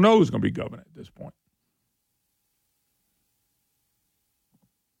 We don't know who's going to be governor at this point.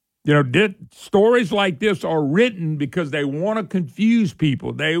 You know, stories like this are written because they want to confuse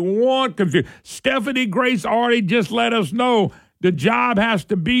people. They want confusion. Stephanie Grace already just let us know the job has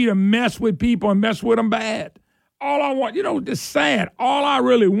to be to mess with people and mess with them bad. All I want, you know, it's sad. All I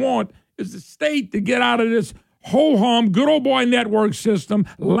really want is the state to get out of this ho-hum, good old boy network system,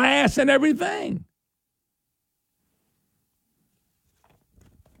 last and everything.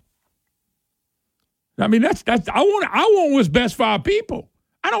 I mean, that's I want what's best for our people.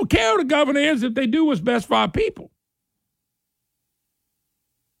 I don't care who the governor is if they do what's best for our people.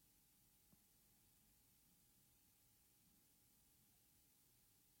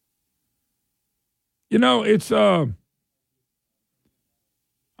 You know, it's I'm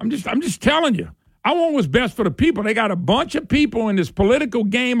just telling you. I want what's best for the people. They got a bunch of people in this political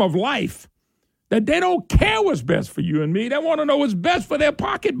game of life that they don't care what's best for you and me. They want to know what's best for their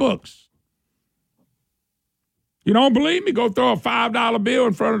pocketbooks. You don't believe me? Go throw a $5 bill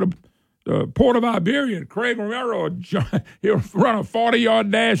in front of the Port of Iberia, and Craig Romero, he'll run a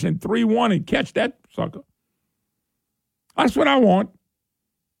 40-yard dash in 3-1 and catch that sucker. That's what I want.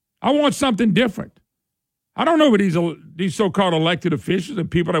 I want something different. I don't know what these so-called elected officials and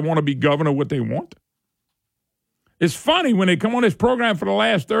people that want to be governor what they want. It's funny when they come on this program for the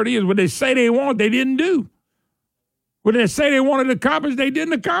last 30 years, what they say they want, they didn't do. What they say they wanted to accomplish, they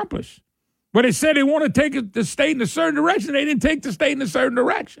didn't accomplish. But they said they want to take the state in a certain direction. They didn't take the state in a certain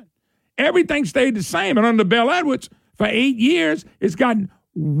direction. Everything stayed the same. And under Bill Edwards, for 8 years, it's gotten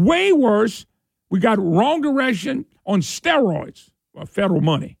way worse. We got wrong direction on steroids, federal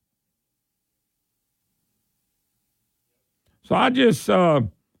money. So I just, sometimes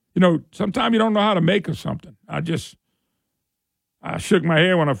you don't know how to make of something. I shook my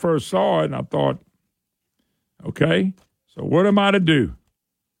head when I first saw it, and I thought, okay, so what am I to do?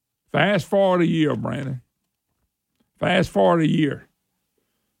 Fast forward a year, Brandon. Fast forward a year.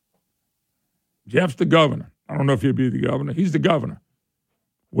 Jeff's the governor. I don't know if he'll be the governor. He's the governor.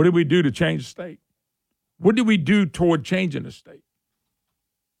 What did we do to change the state? What did we do toward changing the state?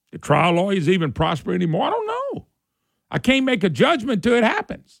 The trial lawyers even prosper anymore? I don't know. I can't make a judgment till it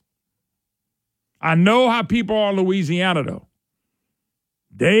happens. I know how people are in Louisiana, though.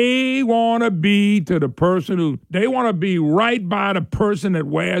 They want to be to the person they want to be right by the person that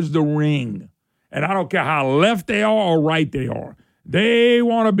wears the ring. And I don't care how left they are or right they are. They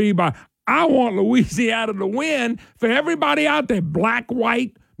want to be by. I want Louisiana to win for everybody out there, black,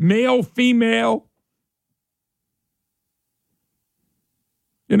 white, male, female.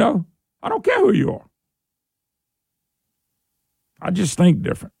 You know, I don't care who you are. I just think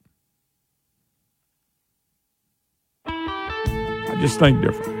different. Just think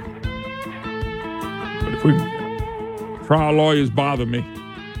different. But if trial lawyers bother me,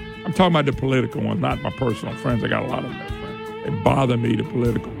 I'm talking about the political ones, not my personal friends. I got a lot of them as friends. They bother me, the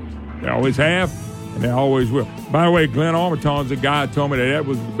political ones. They always have, and they always will. By the way, Glenn Armaton's the guy who told me that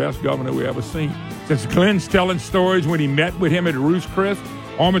was the best governor we ever seen. Since Glenn's telling stories when he met with him at Ruth's Chris,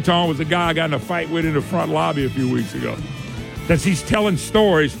 Armaton was the guy I got in a fight with in the front lobby a few weeks ago. Since he's telling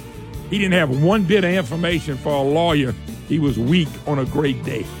stories, he didn't have one bit of information for a lawyer. He was weak on a great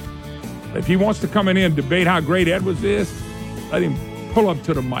day. If he wants to come in here and debate how great Edwards is, let him pull up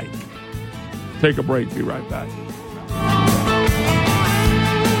to the mic. Take a break. Be right back.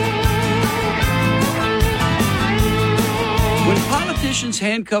 When politicians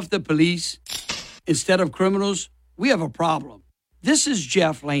handcuff the police instead of criminals, we have a problem. This is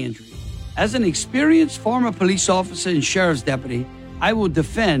Jeff Landry. As an experienced former police officer and sheriff's deputy, I will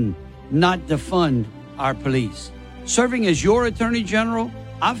defend, not defund, our police. Serving as your attorney general,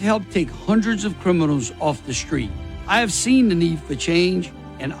 I've helped take hundreds of criminals off the street. I have seen the need for change,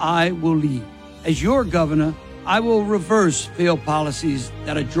 and I will lead. As your governor, I will reverse failed policies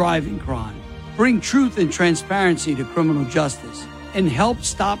that are driving crime. bring truth and transparency to criminal justice, and help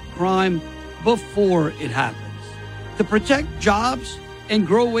stop crime before it happens. To protect jobs and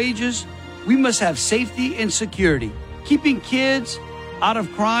grow wages, we must have safety and security. Keeping kids out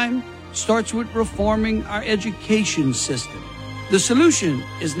of crime starts with reforming our education system. The solution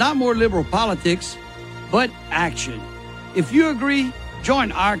is not more liberal politics, but action. If you agree,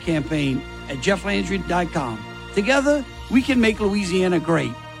 join our campaign at jefflandry.com. Together, we can make Louisiana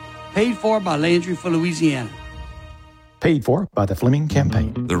great. Paid for by Landry for Louisiana. Paid for by the Fleming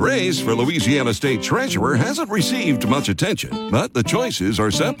Campaign. The race for Louisiana State Treasurer hasn't received much attention, but the choices are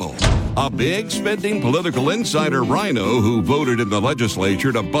simple. A big spending political insider rhino who voted in the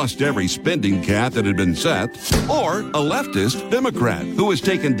legislature to bust every spending cap that had been set, or a leftist Democrat who has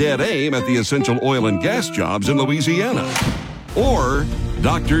taken dead aim at the essential oil and gas jobs in Louisiana. Or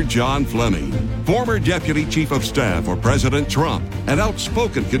Dr. John Fleming, former Deputy Chief of Staff for President Trump, an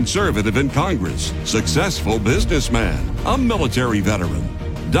outspoken conservative in Congress, successful businessman, a military veteran.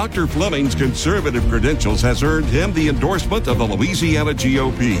 Dr. Fleming's conservative credentials has earned him the endorsement of the Louisiana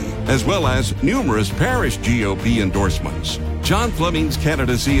GOP, as well as numerous parish GOP endorsements. John Fleming's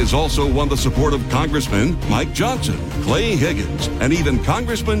candidacy has also won the support of Congressman Mike Johnson, Clay Higgins, and even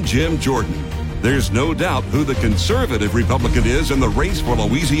Congressman Jim Jordan. There's no doubt who the conservative Republican is in the race for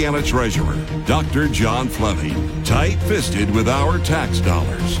Louisiana Treasurer. Dr. John Fleming, tight-fisted with our tax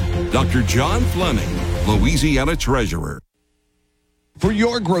dollars. Dr. John Fleming, Louisiana Treasurer. For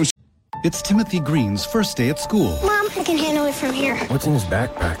your groceries. It's Timothy Green's first day at school. Mom, I can handle it from here. What's in his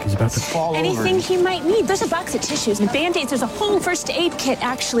backpack? He's about to fall Anything he might need. There's a box of tissues and Band-Aids. There's a whole first aid kit,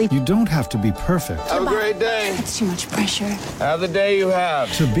 actually. You don't have to be perfect. Have a great day. That's too much pressure. Have the day you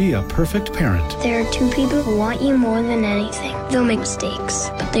have. To be a perfect parent. There are two people who want you more than anything. They'll make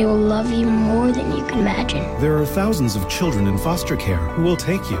mistakes, but they will love you more than you can imagine. There are thousands of children in foster care who will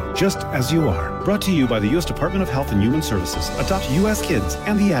take you just as you are. Brought to you by the U.S. Department of Health and Human Services, Adopt U.S. Kids,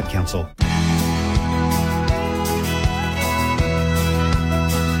 and the Ad Council.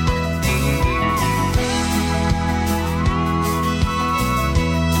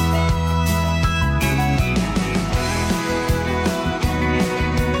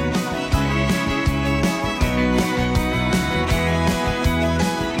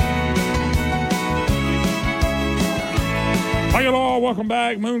 Welcome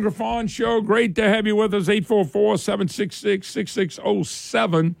back, Moon Griffon Show. Great to have you with us.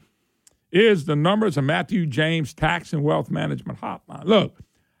 844-766-6607 is the number. It's a Matthew James Tax and Wealth Management Hotline. Look,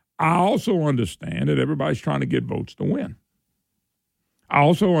 I also understand that everybody's trying to get votes to win. I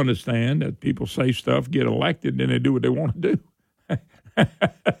also understand that people say stuff, get elected, and they do what they want to do.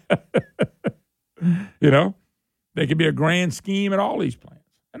 You know, there could be a grand scheme in all these plans.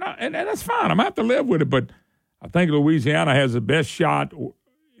 And that's fine. I'm going to have to live with it, but I think Louisiana has the best shot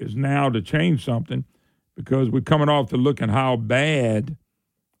is now to change something because we're coming off to looking how bad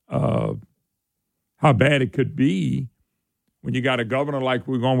it could be when you got a governor like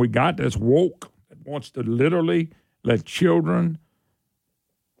we got that's woke, that wants to literally let children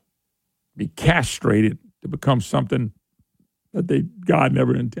be castrated to become something that God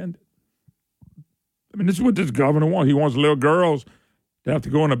never intended. I mean, this is what this governor wants. He wants little girls to have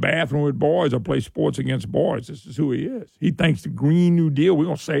to go in the bathroom with boys or play sports against boys. This is who he is. He thinks the Green New Deal, we're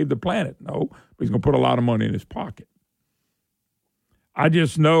going to save the planet. No, but he's going to put a lot of money in his pocket. I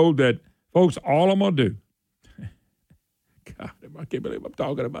just know that, folks, all I'm going to do, God, I can't believe I'm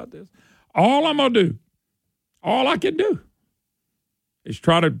talking about this. All I'm going to do, all I can do is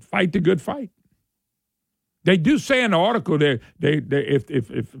try to fight the good fight. They do say in the article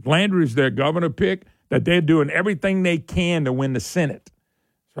if Landry is their governor pick, that they're doing everything they can to win the Senate.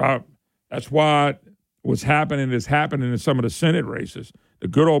 So that's why what's happening is happening in some of the Senate races. The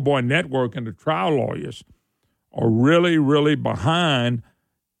Good Old Boy Network and the trial lawyers are really, really behind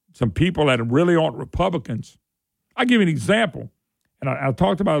some people that really aren't Republicans. I'll give you an example. And I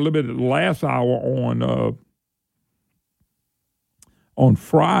talked about it a little bit last hour on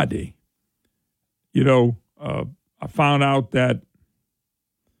Friday. You know, I found out that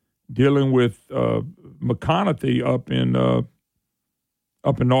dealing with McConaughey up in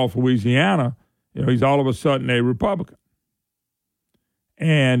North Louisiana, you know, he's all of a sudden a Republican.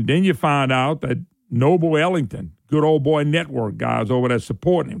 And then you find out that Noble Ellington, Good Old Boy Network guys over there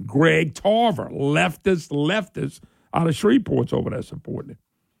supporting him. Greg Tarver, leftist out of Shreveport's over there supporting him.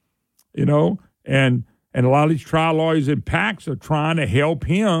 You know, and a lot of these trial lawyers and PACs are trying to help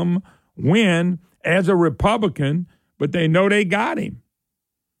him win as a Republican, but they know they got him.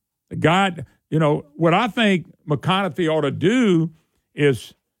 The guy, you know, what I think McConaughey ought to do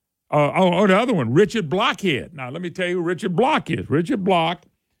is, the other one, Richard Blockhead. Now, let me tell you who Richard Block is. Richard Block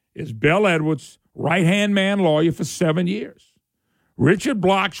is Bell Edwards' right-hand man lawyer for 7 years. Richard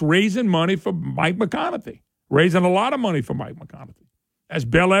Block's raising money for Mike McConaughey, raising a lot of money for Mike McConaughey. That's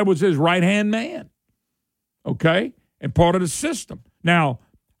Bell Edwards' his right-hand man, okay, and part of the system. Now,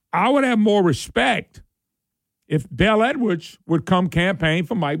 I would have more respect if Bell Edwards would come campaign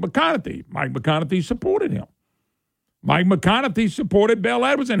for Mike McConaughey. Mike McConaughey supported him. Mike McConaughey supported Bell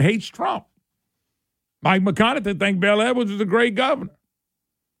Edwards and hates Trump. Mike McConaughey thinks Bell Edwards is a great governor.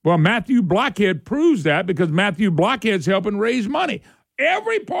 Well, Matthew Blockhead proves that because Matthew Blockhead's helping raise money.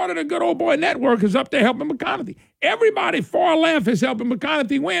 Every part of the Good Old Boy Network is up there helping McConaughey. Everybody far left is helping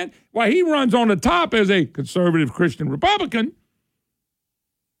McConaughey win while he runs on the top as a conservative Christian Republican.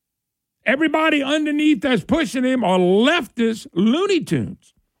 Everybody underneath that's pushing him are leftist Looney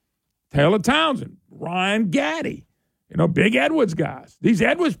Tunes. Taylor Townsend, Ryan Gaddy, Big Edwards guys. These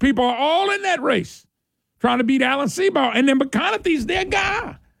Edwards people are all in that race trying to beat Alan Seabaugh. And then McConaughey's their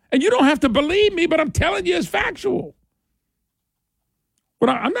guy. And you don't have to believe me, but I'm telling you it's factual. But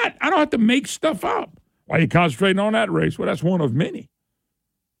I don't have to make stuff up. Why are you concentrating on that race? Well, that's one of many.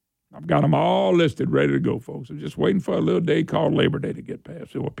 I've got them all listed, ready to go, folks. I'm just waiting for a little day called Labor Day to get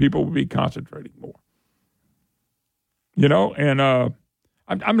past, so people will be concentrating more. And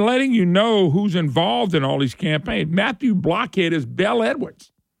I'm letting you know who's involved in all these campaigns. Matthew Blockhead is Bell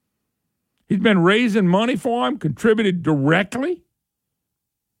Edwards. He's been raising money for him, contributed directly.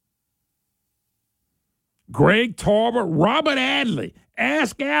 Greg Tarver, Robert Adley.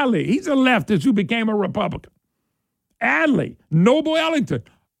 Ask Adley. He's a leftist who became a Republican. Adley, Noble Ellington.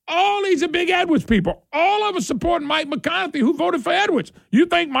 All these are big Edwards people. All of us supporting Mike McConaughey, who voted for Edwards. You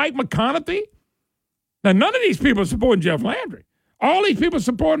think Mike McConaughey? Now, none of these people are supporting Jeff Landry. All these people are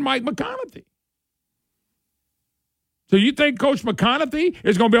supporting Mike McConaughey. So you think Coach McConaughey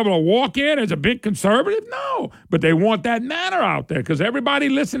is going to be able to walk in as a big conservative? No. But they want that manner out there because everybody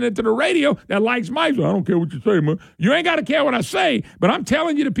listening to the radio that likes Mike, I don't care what you say, man. You ain't got to care what I say, but I'm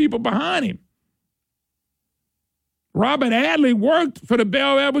telling you the people behind him. Robert Adley worked for the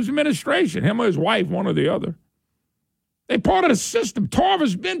Bell Edwards administration, him or his wife, one or the other. They part of the system.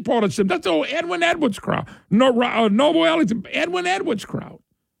 Tarver's been part of the system. That's the old Edwin Edwards crowd. Noble Ellington, Edwin Edwards crowd.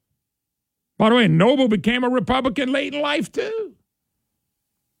 By the way, Noble became a Republican late in life, too.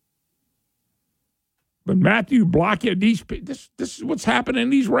 But Matthew Blockhead, this is what's happening in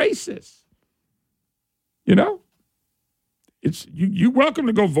these races. It's you're welcome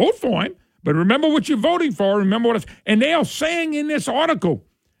to go vote for him, but remember what you're voting for. Remember what and they are saying in this article,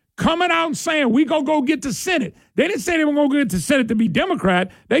 coming out and saying, we're going to go get the Senate. They didn't say they were going to get the Senate to be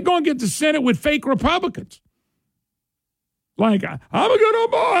Democrat. They're going to get the Senate with fake Republicans. Like, I'm a good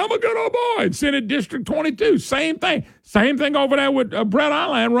old boy. And Senate District 22, same thing. Same thing over there with Brett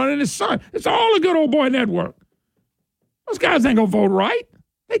Island running his son. It's all a Good Old Boy Network. Those guys ain't going to vote right.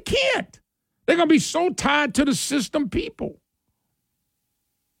 They can't. They're going to be so tied to the system people.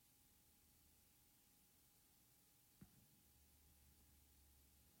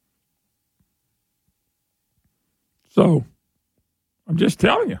 So, I'm just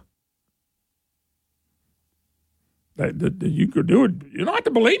telling you. That you could do it. You don't have to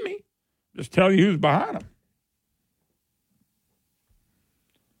believe me. Just tell you who's behind them.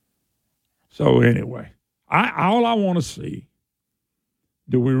 So anyway, all I want to see,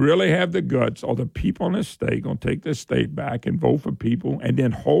 do we really have the guts or the people in this state going to take this state back and vote for people and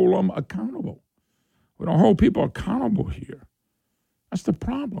then hold them accountable? We don't hold people accountable here. That's the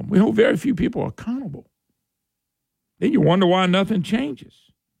problem. We hold very few people accountable. Then you wonder why nothing changes.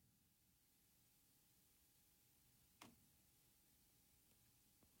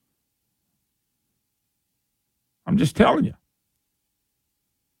 I'm just telling you.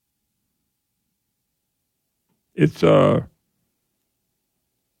 It's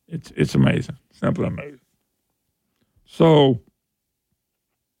amazing. Simply amazing. So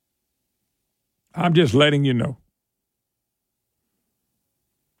I'm just letting you know.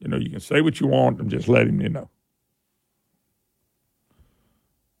 You can say what you want. I'm just letting you know.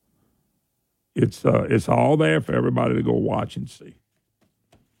 It's all there for everybody to go watch and see.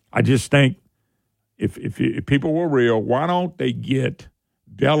 I just think if people were real, why don't they get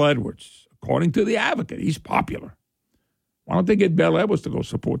Bell Edwards? According to the Advocate, he's popular. Why don't they get Bell Edwards to go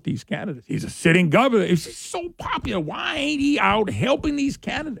support these candidates? He's a sitting governor. If he's so popular, why ain't he out helping these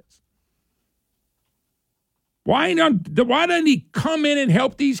candidates? Why doesn't he come in and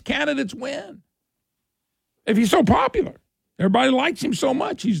help these candidates win? If he's so popular, everybody likes him so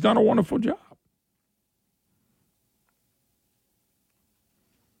much, he's done a wonderful job.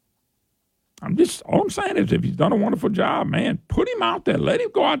 All I'm saying is if he's done a wonderful job, man, put him out there. Let him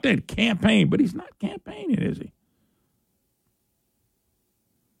go out there and campaign. But he's not campaigning, is he?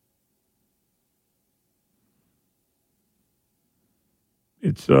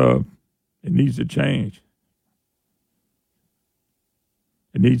 it needs to change.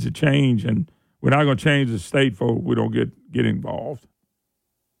 It needs to change, and we're not going to change the state, folks. We don't get involved.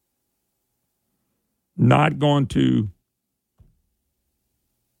 Not going to.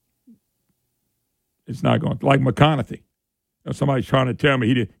 It's not going to. Like McConaughey. Somebody's trying to tell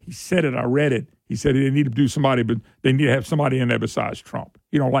me he said it. I read it. He said they need to do somebody, but they need to have somebody in there besides Trump.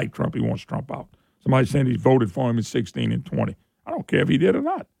 He don't like Trump. He wants Trump out. Somebody's saying he voted for him in 16 and 20. I don't care if he did or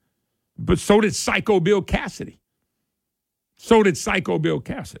not. But so did Psycho Bill Cassidy.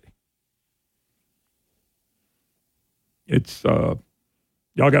 It's y'all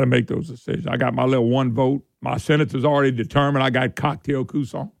got to make those decisions. I got my little one vote. My senator's already determined. I got cocktail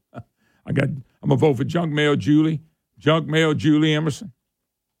Couson. I'm gonna vote for Junk Mail Julie Emerson.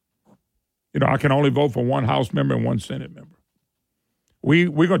 I can only vote for one House member and one Senate member. We're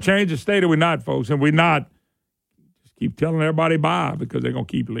gonna change the state, or we're not, folks, and we're not. Just keep telling everybody bye because they're gonna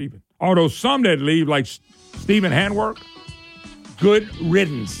keep leaving. Although some that leave, like Stephen Handwerk, good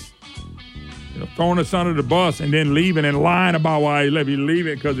riddance. Throwing us under the bus and then leaving and lying about why he left. He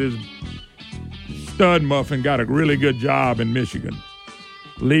leaving because his stud muffin got a really good job in Michigan.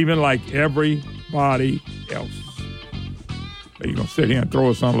 Leaving like everybody else. But you're going to sit here and throw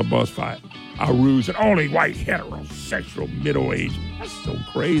us under the bus for our rules and only white, heterosexual, middle-aged. That's so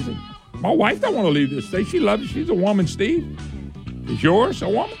crazy. My wife don't want to leave this state. She loves it. She's a woman, Steve. Is yours a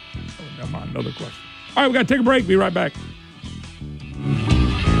woman? Oh, never mind. Another question. All right, we got to take a break. Be right back.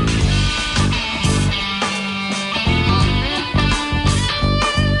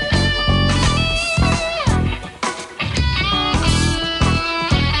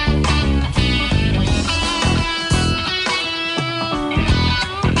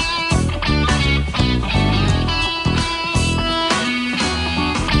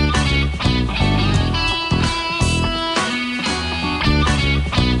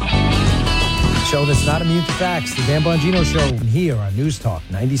 Show that's not immune to facts. The Dan Bongino Show here on News Talk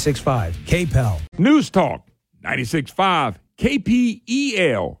 96.5 KPEL. News Talk 96.5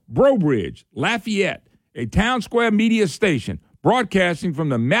 KPEL, Brobridge, Lafayette, a Town Square media station broadcasting from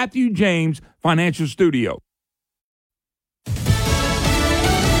the Matthew James Financial Studio.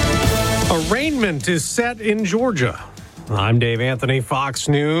 Arraignment is set in Georgia. I'm Dave Anthony, Fox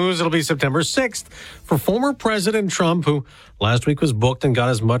News. It'll be September 6th for former President Trump, who last week was booked and got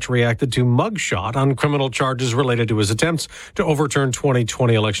his much reacted to mugshot on criminal charges related to his attempts to overturn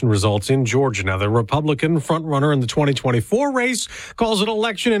 2020 election results in Georgia. Now, the Republican frontrunner in the 2024 race calls it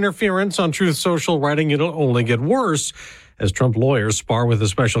election interference on Truth Social, writing it'll only get worse as Trump lawyers spar with the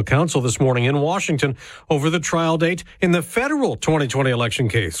special counsel this morning in Washington over the trial date in the federal 2020 election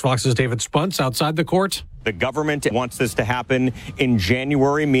case. Fox's David Spunts outside the court. The government wants this to happen in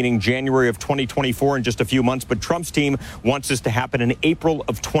January, meaning January of 2024 in just a few months. But Trump's team wants this to happen in April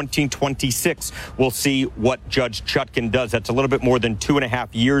of 2026. We'll see what Judge Chutkan does. That's a little bit more than 2.5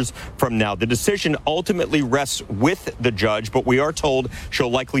 years from now. The decision ultimately rests with the judge, but we are told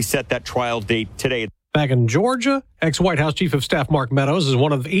she'll likely set that trial date today. Back in Georgia, ex-White House Chief of Staff Mark Meadows is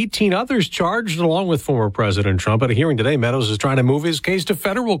one of 18 others charged along with former President Trump. At a hearing today, Meadows is trying to move his case to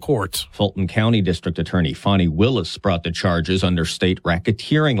federal court. Fulton County District Attorney Fonnie Willis brought the charges under state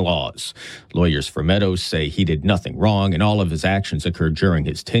racketeering laws. Lawyers for Meadows say he did nothing wrong and all of his actions occurred during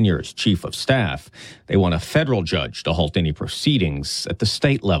his tenure as Chief of Staff. They want a federal judge to halt any proceedings at the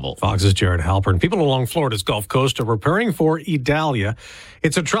state level. Fox's Jared Halpern. People along Florida's Gulf Coast are preparing for Idalia.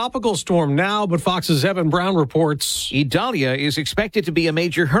 It's a tropical storm now, but Fox's Evan Brown reports Idalia is expected to be a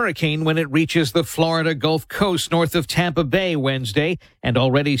major hurricane when it reaches the Florida Gulf Coast north of Tampa Bay Wednesday, and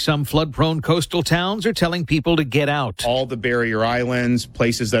already some flood-prone coastal towns are telling people to get out. All the barrier islands,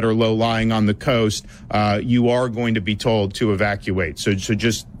 places that are low-lying on the coast, you are going to be told to evacuate. So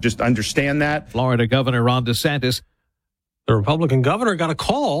just understand that. Florida Governor Ron DeSantis. The Republican governor got a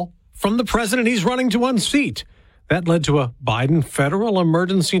call from the president he's running to unseat. That led to a Biden federal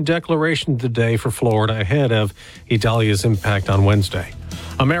emergency declaration today for Florida ahead of Idalia's impact on Wednesday.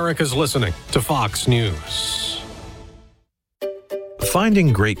 America's listening to Fox News.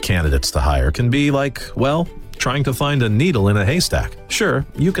 Finding great candidates to hire can be like, well, trying to find a needle in a haystack. Sure,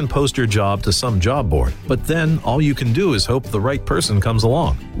 you can post your job to some job board, but then all you can do is hope the right person comes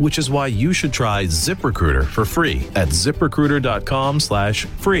along, which is why you should try ZipRecruiter for free at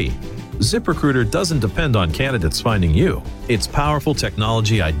ZipRecruiter.com/free. ZipRecruiter doesn't depend on candidates finding you. Its powerful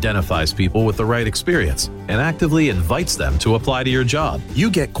technology identifies people with the right experience and actively invites them to apply to your job.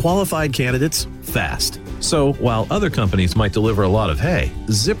 You get qualified candidates fast. So while other companies might deliver a lot of hay,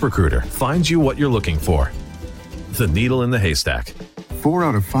 ZipRecruiter finds you what you're looking for. The needle in the haystack. 4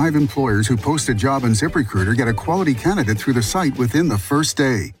 out of 5 employers who post a job on ZipRecruiter get a quality candidate through the site within the first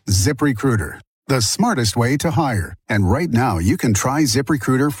day. ZipRecruiter, the smartest way to hire. And right now, you can try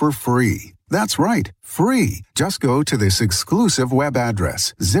ZipRecruiter for free. That's right, free. Just go to this exclusive web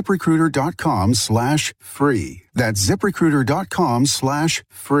address, ZipRecruiter.com/free. That's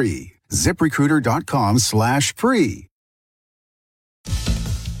ZipRecruiter.com/free. ZipRecruiter.com/free.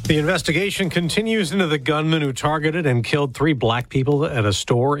 The investigation continues into the gunman who targeted and killed 3 black people at a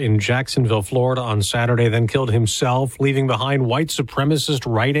store in Jacksonville, Florida on Saturday, then killed himself, leaving behind white supremacist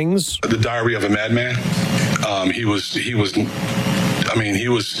writings. The Diary of a Madman. He was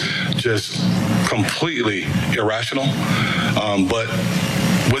just completely irrational. But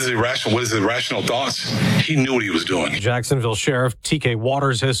with his irrational thoughts, he knew what he was doing. Jacksonville Sheriff T.K.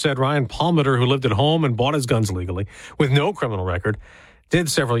 Waters has said Ryan Palmiter, who lived at home and bought his guns legally with no criminal record, did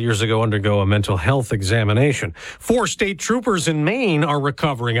several years ago undergo a mental health examination. 4 state troopers in Maine are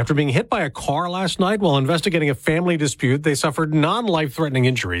recovering after being hit by a car last night while investigating a family dispute. They suffered non-life-threatening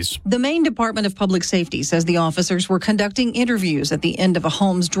injuries. The Maine Department of Public Safety says the officers were conducting interviews at the end of a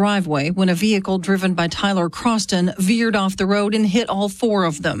home's driveway when a vehicle driven by Tyler Croston veered off the road and hit all 4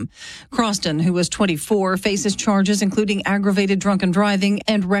 of them. Croston, who was 24, faces charges including aggravated drunken driving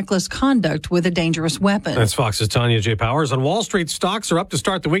and reckless conduct with a dangerous weapon. That's Fox's Tanya J. Powers. On Wall Street, stocks are up to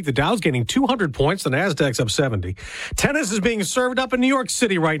start the week. The Dow's gaining 200 points. The Nasdaq's up 70. Tennis is being served up in New York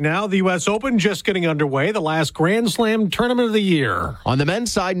City right now. The U.S. Open just getting underway. The last Grand Slam tournament of the year. On the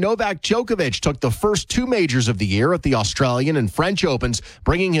men's side, Novak Djokovic took the first 2 majors of the year at the Australian and French Opens,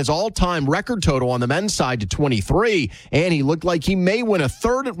 bringing his all-time record total on the men's side to 23. And he looked like he may win a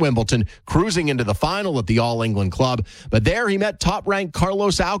 3rd at Wimbledon, cruising into the final at the All-England Club. But there he met top-ranked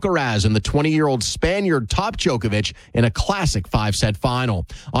Carlos Alcaraz and the 20-year-old Spaniard topped Djokovic in a classic 5-set final.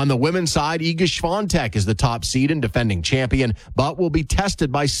 On the women's side, Iga Swiatek is the top seed and defending champion, but will be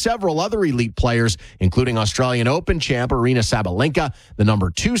tested by several other elite players, including Australian Open champ Aryna Sabalenka, the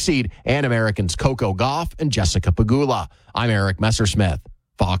number 2 seed, and Americans Coco Gauff and Jessica Pegula. I'm Eric Messersmith,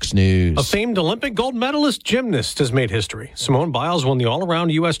 Fox News. A famed Olympic gold medalist gymnast has made history. Simone Biles won the all-around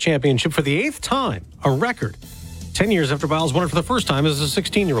U.S. championship for the 8th time, a record. 10 years after Biles won it for the first time as a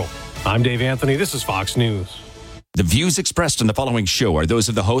 16-year-old. I'm Dave Anthony. This is Fox News. The views expressed in the following show are those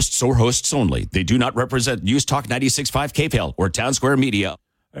of the hosts or hosts only. They do not represent News Talk 96.5 KPEL or Town Square Media.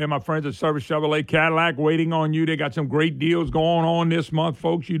 Hey, my friends at Service Chevrolet Cadillac, waiting on you. They got some great deals going on this month,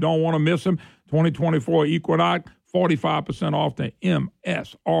 folks. You don't want to miss them. 2024 Equinox, 45% off the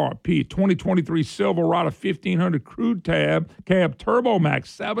MSRP. 2023 Silverado 1500 Crew Cab Turbo Max,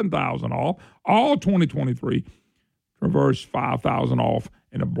 7,000 off. All 2023 Traverse, 5,000 off.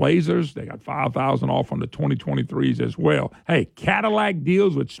 And the Blazers, they got 5,000 off on the 2023s as well. Hey, Cadillac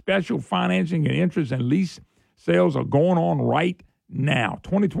deals with special financing and interest and lease sales are going on right now.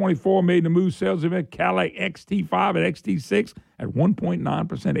 2024 Made the Move sales event, Cadillac XT5 and XT6 at 1.9%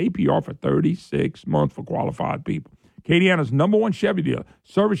 APR for 36 months for qualified people. Acadiana's #1 Chevy dealer,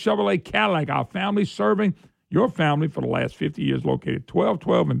 Service Chevrolet Cadillac, our family serving your family for the last 50 years, located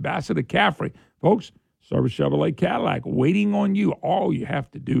 1212 Ambassador Caffrey. Folks, Service Chevrolet Cadillac, waiting on you. All you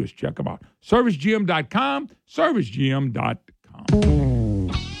have to do is check them out. ServiceGM.com, ServiceGM.com.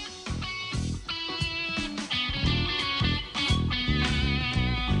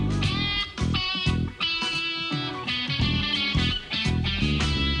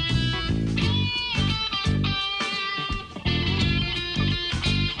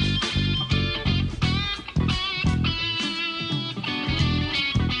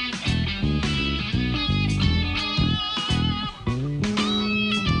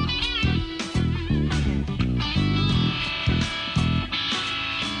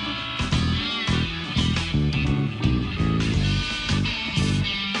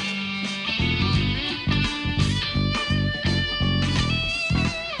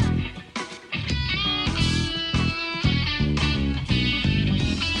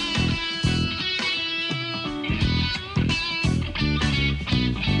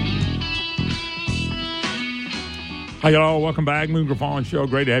 Hi, y'all. Welcome back. Moon Griffon Show.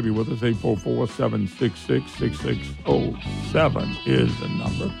 Great to have you with us. 844-766-6607 is the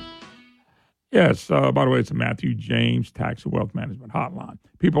number. Yes, by the way, it's a Matthew James Tax and Wealth Management Hotline.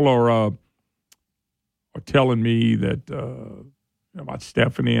 People are telling me that about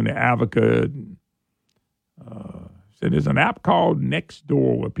Stephanie and the Advocate. Said there's an app called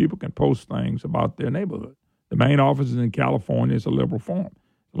Nextdoor where people can post things about their neighborhood. The main office is in California. It's a liberal forum.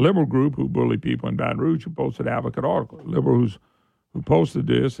 A liberal group who bully people in Baton Rouge who posted Advocate article. Liberals who posted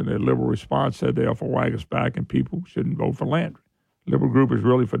this and their liberal response said they're for Wagner's back and people shouldn't vote for Landry. Liberal group is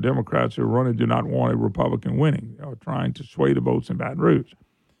really for Democrats who run and do not want a Republican winning. They are trying to sway the votes in Baton Rouge.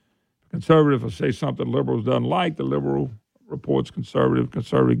 Conservative will say something liberals doesn't like. The liberal reports conservative.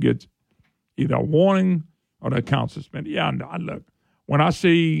 Conservative gets either a warning or the account suspended. Yeah, look, when I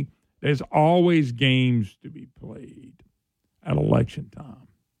see there's always games to be played at election time.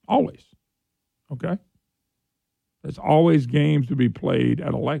 Always. Okay? There's always games to be played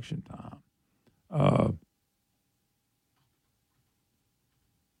at election time.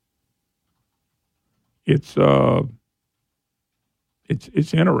 It's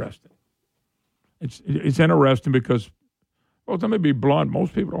interesting. It's interesting because, well, let me be blunt.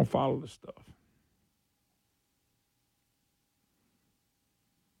 Most people don't follow this stuff.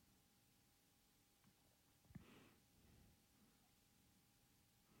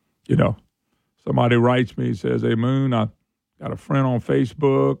 You know, somebody writes me, says, "Hey, Moon, I got a friend on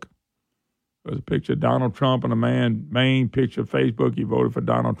Facebook. There's a picture of Donald Trump and a main picture of Facebook. He voted for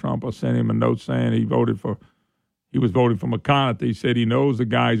Donald Trump. I sent him a note saying he was voting for McConaughey. He said he knows the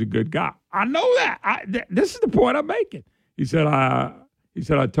guy's a good guy." I know that. This is the point I'm making. He said, I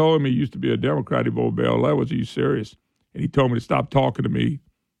told him he used to be a Democrat. He voted Bill Edwards. Are you serious? And he told me to stop talking to me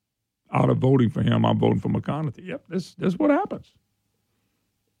out of voting for him. I'm voting for McConaughey. Yep, this is what happens.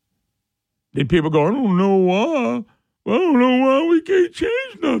 Then people go, I don't know why we can't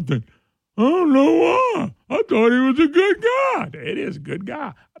change nothing. I don't know why. I thought he was a good guy. It is a good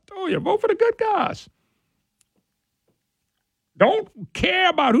guy. I told you, vote for the good guys. Don't care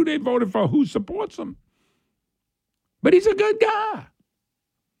about who they voted for, who supports them. But he's a good guy.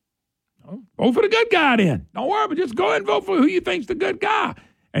 Vote for the good guy then. Don't worry, but just go ahead and vote for who you think's the good guy.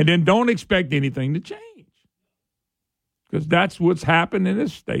 And then don't expect anything to change. Because that's what's happened in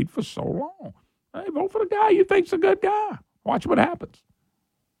this state for so long. Hey, vote for the guy you think's a good guy. Watch what happens.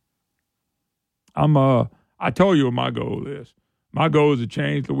 I told you what my goal is. My goal is to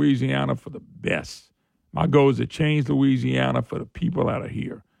change Louisiana for the best. My goal is to change Louisiana for the people that are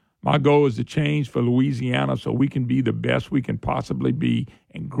here. My goal is to change for Louisiana so we can be the best we can possibly be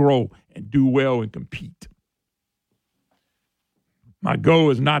and grow and do well and compete. My goal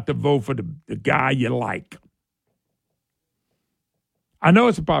is not to vote for the guy you like. I know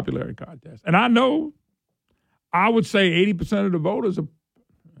it's a popularity contest. And I know I would say 80% of the voters are,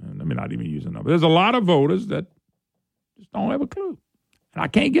 let me not even use a number. There's a lot of voters that just don't have a clue. And I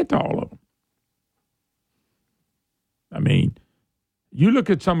can't get to all of them. I mean, you look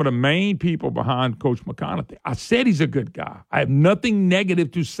at some of the main people behind Coach McConaughey. I said he's a good guy. I have nothing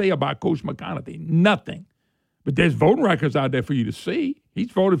negative to say about Coach McConaughey. Nothing. But there's voting records out there for you to see. He's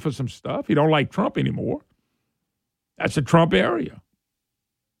voted for some stuff. He don't like Trump anymore. That's a Trump area.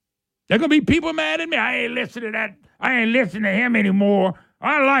 There going to be people mad at me. I ain't listening to that. I ain't listening to him anymore.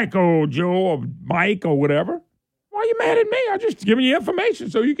 I like old Joe or Mike or whatever. Why are you mad at me? I'm just giving you information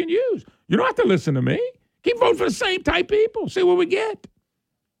so you can use. You don't have to listen to me. Keep voting for the same type people. See what we get.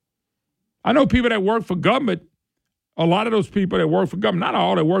 I know people that work for government. A lot of those people that work for government, not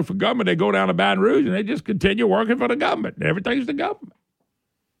all that work for government, they go down to Baton Rouge and they just continue working for the government. Everything's the government.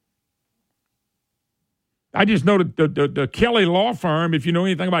 I just know that the Kelly Law Firm, if you know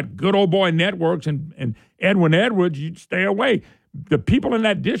anything about good old boy networks and Edwin Edwards, you'd stay away. The people in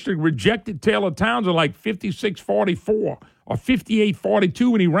that district rejected Taylor Townsend like 56-44 or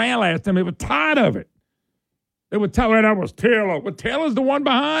 58-42 when he ran last time. They were tired of it. They were telling that was Taylor. Well, Taylor's the one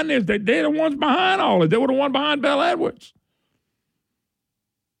behind this. They're the ones behind all of it. They were the one behind Bill Edwards.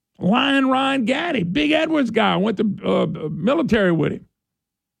 Lion Ryan Gaddy, big Edwards guy, went to military with him.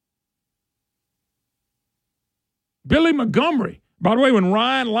 Billy Montgomery. By the way, when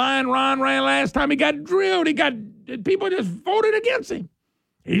Lion Ryan ran last time, he got drilled. People just voted against him.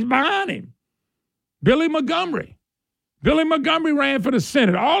 He's behind him. Billy Montgomery. Billy Montgomery ran for the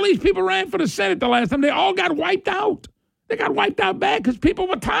Senate. All these people ran for the Senate the last time. They all got wiped out. They got wiped out bad because people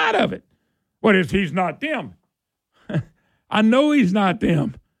were tired of it. What is he's not them? I know he's not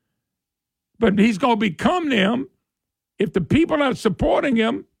them. But he's going to become them if the people are supporting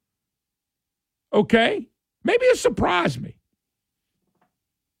him, okay, maybe it'll surprise me.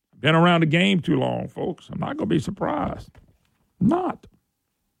 I've been around the game too long, folks. I'm not going to be surprised. I'm not.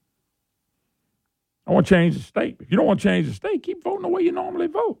 I want to change the state. If you don't want to change the state, keep voting the way you normally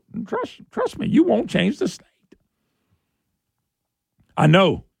vote. And trust me, you won't change the state. I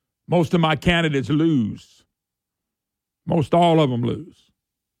know most of my candidates lose. Most all of them lose.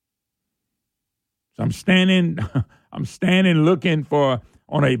 So I'm standing looking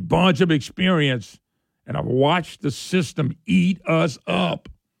on a bunch of experience, and I've watched the system eat us up.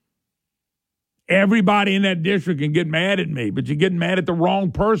 Everybody in that district can get mad at me, but you're getting mad at the wrong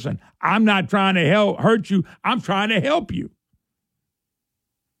person. I'm not trying to hurt you. I'm trying to help you.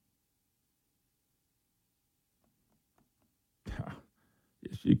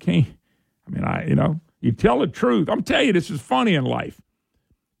 you can't. I mean, you tell the truth. I'm telling you, this is funny in life.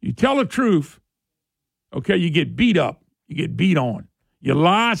 You tell the truth, okay, you get beat up. You get beat on. You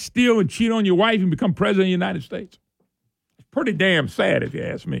lie, steal, and cheat on your wife and become president of the United States. It's pretty damn sad if you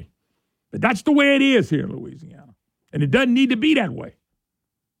ask me. But that's the way it is here in Louisiana. And it doesn't need to be that way.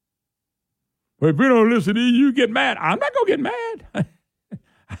 But if you don't listen to you get mad. I'm not going to get mad.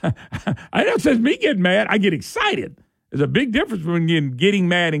 I know it says me getting mad. I get excited. There's a big difference between getting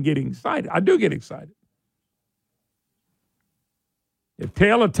mad and getting excited. I do get excited. If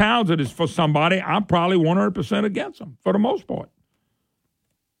Taylor Townsend is for somebody, I'm probably 100% against him for the most part.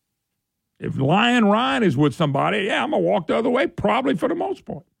 If Lion Ryan is with somebody, yeah, I'm going to walk the other way, probably for the most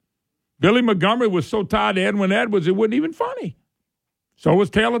part. Billy Montgomery was so tied to Edwin Edwards, it wasn't even funny. So was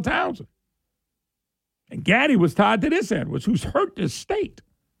Taylor Townsend. And Gaddy was tied to this Edwards, who's hurt this state.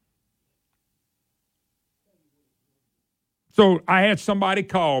 So I had somebody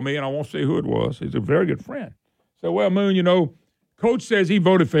call me, and I won't say who it was. He's a very good friend. So, well, Moon, Coach says he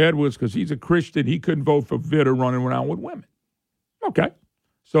voted for Edwards because he's a Christian. He couldn't vote for Vitter running around with women. Okay.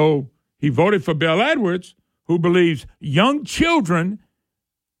 So he voted for Bill Edwards, who believes young children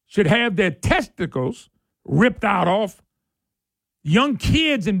should have their testicles ripped out off. Young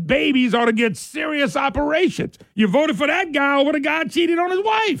kids and babies ought to get serious operations. You voted for that guy over the guy cheated on his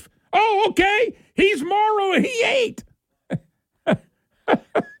wife. Oh, okay. He's moral and he ain't.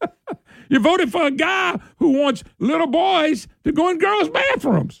 You voted for a guy who wants little boys to go in girls'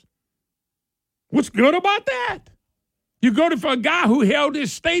 bathrooms. What's good about that? You voted for a guy who held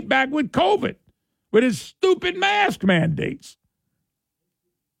his state back with COVID, with his stupid mask mandates.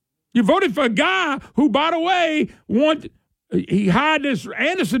 You voted for a guy who, by the way, he hired this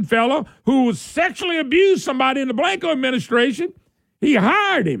Anderson fellow who sexually abused somebody in the Blanco administration. He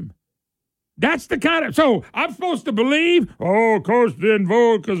hired him. That's the kind of... So I'm supposed to believe, Coach didn't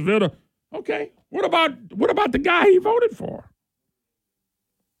vote because Vitter... Okay, what about the guy he voted for?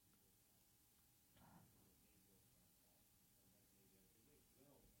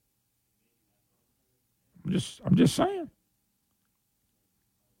 I'm just saying.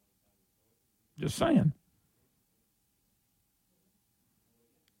 Just saying.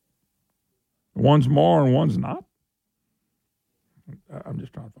 One's more and one's not. I'm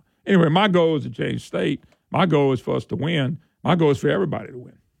just trying to... Anyway, my goal is to change state. My goal is for us to win. My goal is for everybody to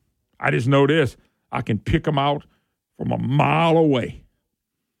win. I just know this. I can pick them out from a mile away.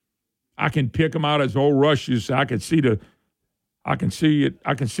 I can pick them out as old Rush used to say. I can see the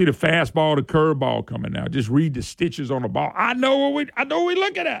fastball, the curveball coming now. Just read the stitches on the ball. I know what we're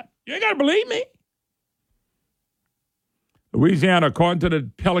looking at. You ain't got to believe me. Louisiana, according to the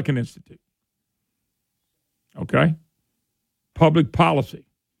Pelican Institute. Okay? Public policy.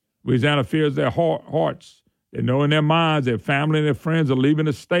 Louisiana fears their hearts. They know in their minds their family and their friends are leaving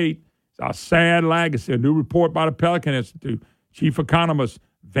the state. It's our sad legacy. A new report by the Pelican Institute. Chief economist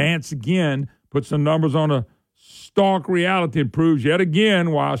Vance Ginn puts some numbers on a stark reality and proves yet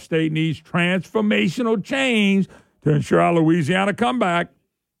again why our state needs transformational change to ensure our Louisiana comeback.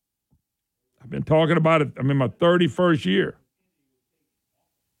 I've been talking about it. I'm in my 31st year.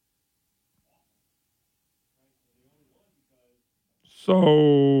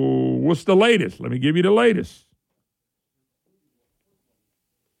 So what's the latest? Let me give you the latest.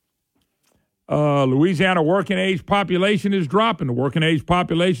 Louisiana working age population is dropping. The working age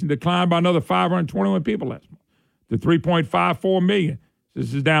population declined by another 521 people last month to 3.54 million.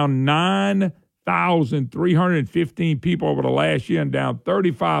 This is down 9,315 people over the last year and down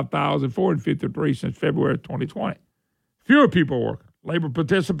 35,453 since February of 2020. Fewer people working. Labor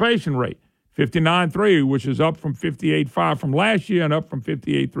participation rate, 59.3, which is up from 58.5 from last year and up from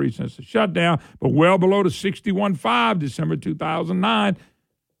 58.3 since the shutdown, but well below the 61.5 December 2009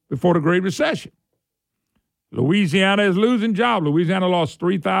 before the Great Recession. Louisiana is losing jobs. Louisiana lost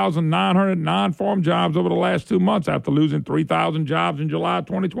 3,900 non-farm jobs over the last 2 months after losing 3,000 jobs in July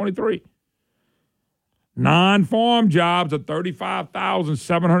 2023. Non-farm jobs are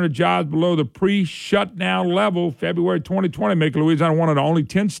 35,700 jobs below the pre-shutdown level February 2020, making Louisiana one of the only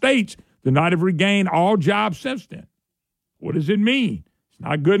 10 states to not have regained all jobs since then. What does it mean? It's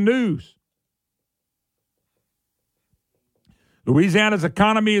not good news. Louisiana's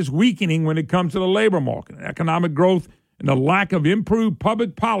economy is weakening when it comes to the labor market. Economic growth and the lack of improved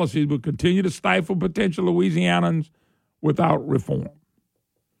public policies will continue to stifle potential Louisianans without reform.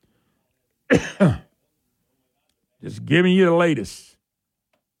 Just giving you the latest.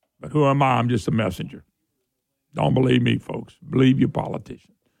 But who am I? I'm just a messenger. Don't believe me, folks. Believe your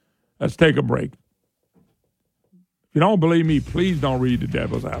politicians. Let's take a break. If you don't believe me, please don't read The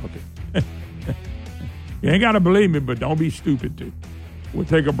Devil's Advocate. You ain't got to believe me, but don't be stupid, too. We'll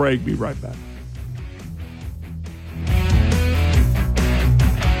take a break. Be right back.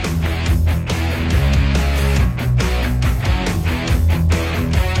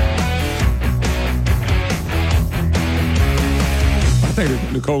 I think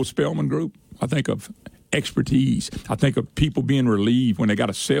of Nicole Spellman Group. I think of expertise. I think of people being relieved when they got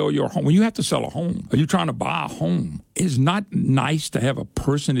to sell your home. When you have to sell a home, or you're trying to buy a home, it's not nice to have a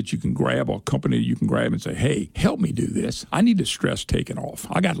person that you can grab or a company that you can grab and say, hey, help me do this. I need the stress taken off.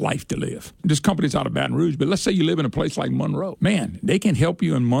 I got life to live. This company's out of Baton Rouge, but let's say you live in a place like Monroe. Man, they can help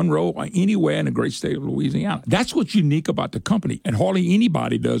you in Monroe or anywhere in the great state of Louisiana. That's what's unique about the company, and hardly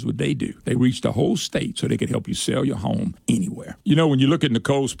anybody does what they do. They reach the whole state so they can help you sell your home anywhere. You know, when you look at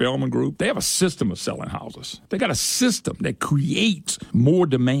Nicole Spellman Group, they have a system of selling houses. They got a system that creates more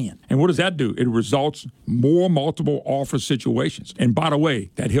demand. And what does that do? It results more multiple offer situations. And by the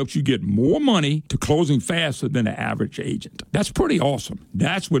way, that helps you get more money to closing faster than the average agent. That's pretty awesome.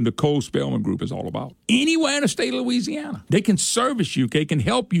 That's what Nicole Spellman Group is all about. Anywhere in the state of Louisiana, they can service you. They can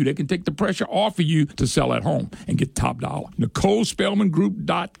help you. They can take the pressure off of you to sell at home and get top dollar.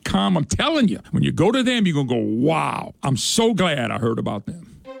 NicoleSpellmanGroup.com. I'm telling you, when you go to them, you're going to go, wow, I'm so glad I heard about them.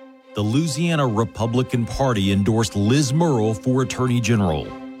 The Louisiana Republican Party endorsed Liz Murrill for Attorney General.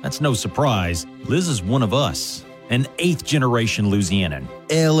 That's no surprise. Liz is one of us, an eighth-generation Louisianan,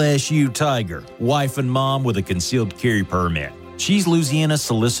 LSU Tiger, wife and mom with a concealed carry permit. She's Louisiana's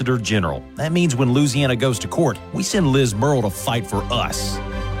Solicitor General. That means when Louisiana goes to court, we send Liz Murrill to fight for us.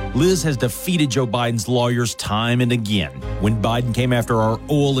 Liz has defeated Joe Biden's lawyers time and again. When Biden came after our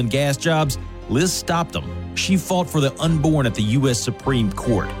oil and gas jobs, Liz stopped them. She fought for the unborn at the U.S. Supreme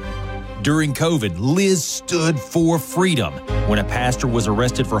Court. During COVID, Liz stood for freedom. When a pastor was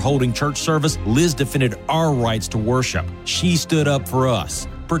arrested for holding church service, Liz defended our rights to worship. She stood up for us,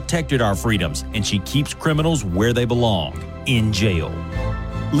 protected our freedoms, and she keeps criminals where they belong, in jail.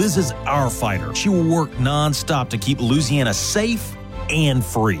 Liz is our fighter. She will work nonstop to keep Louisiana safe and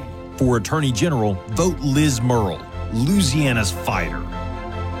free. For Attorney General, vote Liz Murrill, Louisiana's fighter.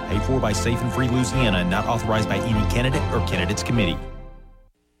 Paid for by Safe and Free Louisiana and not authorized by any candidate or candidates committee.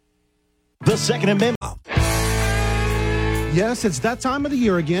 The Second Amendment. Yes, it's that time of the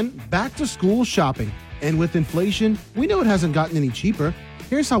year again, back to school shopping. And with inflation, we know it hasn't gotten any cheaper.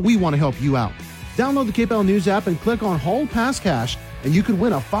 Here's how we want to help you out. Download the KPEL News app and click on Hall Pass Cash, and you could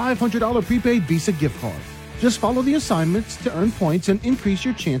win a $500 prepaid Visa gift card. Just follow the assignments to earn points and increase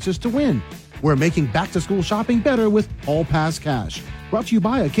your chances to win. We're making back-to-school shopping better with Hall Pass Cash. Brought to you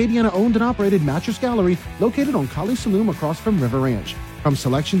by Acadiana-owned and operated Mattress Gallery, located on Kali Saloom across from River Ranch. From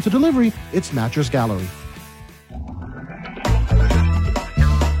selection to delivery, it's Mattress Gallery.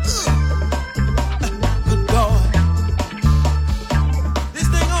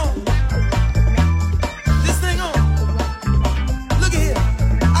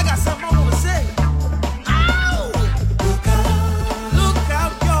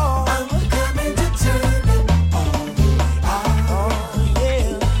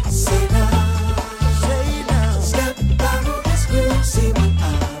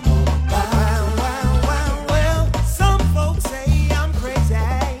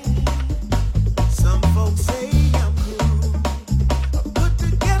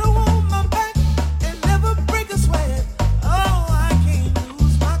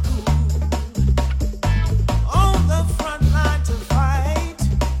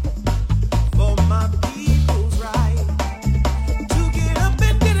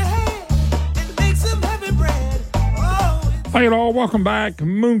 Hey, all, welcome back.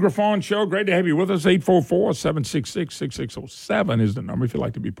 Moon Griffon Show. Great to have you with us. 844-766-6607 is the number if you'd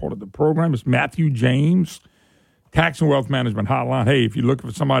like to be part of the program. It's Matthew James, Tax and Wealth Management Hotline. Hey, if you're looking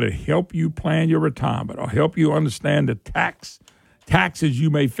for somebody to help you plan your retirement or help you understand the taxes you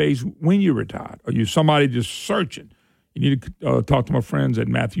may face when you're retired, or you're somebody just searching, you need to talk to my friends at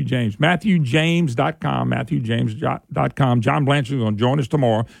Matthew James. MatthewJames.com, MatthewJames.com. John Blanchard is going to join us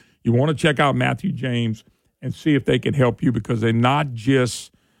tomorrow. You want to check out Matthew James and see if they can help you, because they're not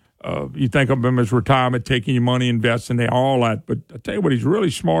just, you think of them as retirement, taking your money, investing, they're all that. But I tell you what, he's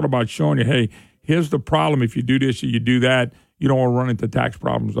really smart about showing you, hey, here's the problem. If you do this or you do that, you don't want to run into tax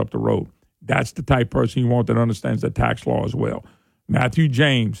problems up the road. That's the type of person you want that understands the tax law as well.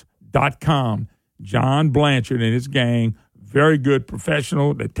 MatthewJames.com. John Blanchard and his gang, very good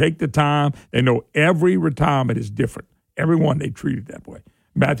professional. They take the time. They know every retirement is different. Everyone they treat it that way.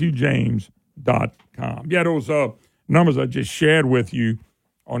 MatthewJames.com. Yeah, those numbers I just shared with you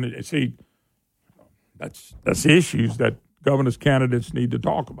on it. See, that's the issues that governor's candidates need to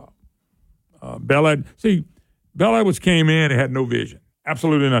talk about. Bell Edwards came in and had no vision.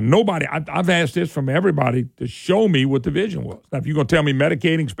 Absolutely not. Nobody. I've asked this from everybody to show me what the vision was. Now, if you're going to tell me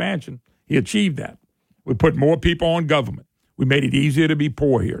Medicaid expansion, he achieved that. We put more people on government. We made it easier to be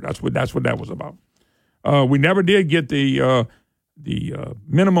poor here. That's what that was about. We never did get the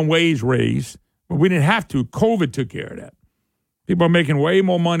minimum wage raise, but we didn't have to. COVID took care of that. People are making way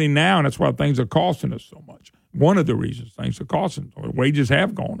more money now, and that's why things are costing us so much. One of the reasons things are costing, or wages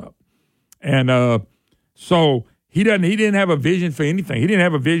have gone up. And so he didn't have a vision for anything. He didn't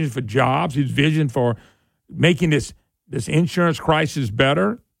have a vision for jobs. His vision for making this insurance crisis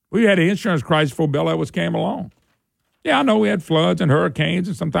better. We had an insurance crisis before Bel Edwards came along. Yeah, I know we had floods and hurricanes,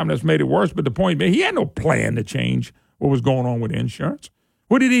 and sometimes that's made it worse, but the point being, he had no plan to change what was going on with insurance.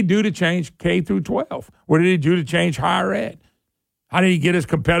 What did he do to change K through 12? What did he do to change higher ed? How did he get us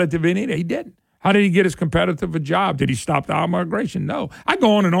competitive in it? He didn't. How did he get us competitive for jobs? Did he stop the migration? No. I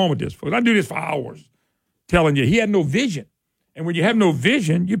go on and on with this, folks. I do this for hours, telling you he had no vision. And when you have no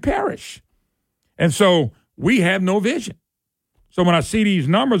vision, you perish. And so we have no vision. So when I see these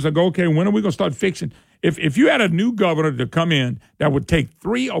numbers, I go, okay, when are we going to start fixing? If you had a new governor to come in that would take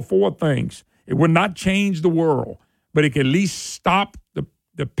 3 or 4 things, it would not change the world, but it could at least stop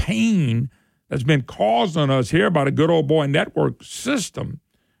the pain that's been caused on us here by the good old boy network system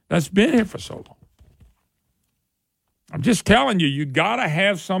that's been here for so long. I'm just telling you, you got to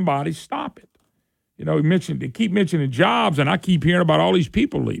have somebody stop it. You know, they keep mentioning jobs, and I keep hearing about all these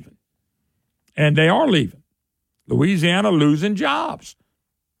people leaving. And they are leaving. Louisiana losing jobs.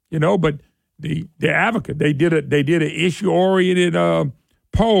 You know, but the Advocate, they did an issue-oriented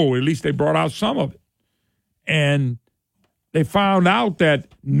poll. At least they brought out some of it. And they found out that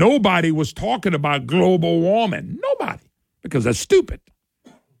nobody was talking about global warming. Nobody. Because that's stupid.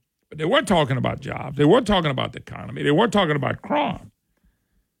 But they were talking about jobs. They were talking about the economy. They were talking about crime.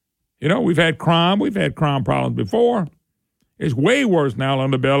 You know, we've had crime problems before. It's way worse now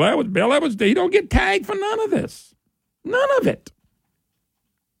under Bel Edwards. Bel Edwards, he don't get tagged for none of this. None of it.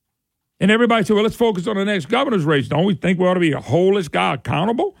 And everybody said, well, let's focus on the next governor's race. Don't we think we ought to be hold this guy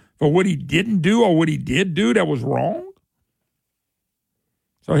accountable for what he didn't do or what he did do that was wrong?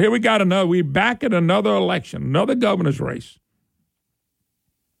 So here we're back at another election, another governor's race.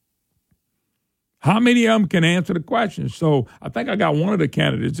 How many of them can answer the question? So I think I got one of the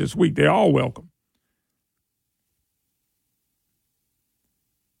candidates this week. They're all welcome.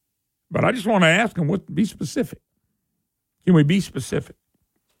 But I just want to ask them, be specific. Can we be specific?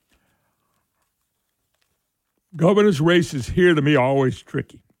 Governor's races here to me are always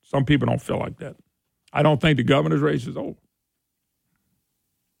tricky. Some people don't feel like that. I don't think the governor's race is over.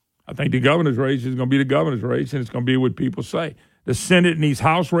 I think the governor's race is going to be the governor's race, and it's going to be what people say. The Senate and these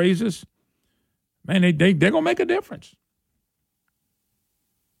House races, man, they're going to make a difference.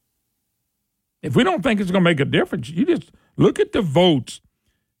 If we don't think it's going to make a difference, you just look at the votes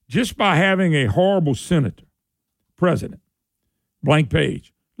just by having a horrible senator, president, blank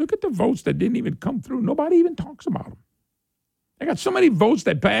page. Look at the votes that didn't even come through. Nobody even talks about them. They got so many votes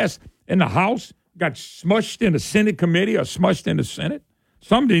that passed in the House, got smushed in the Senate committee or smushed in the Senate.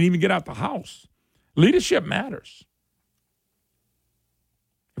 Some didn't even get out the House. Leadership matters.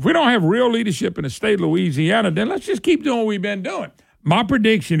 If we don't have real leadership in the state of Louisiana, then let's just keep doing what we've been doing. My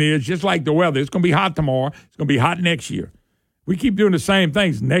prediction is, just like the weather, it's going to be hot tomorrow. It's going to be hot next year. We keep doing the same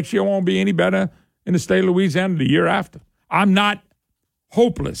things. Next year won't be any better in the state of Louisiana the year after. I'm not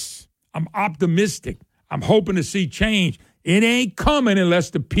hopeless. I'm optimistic. I'm hoping to see change. It ain't coming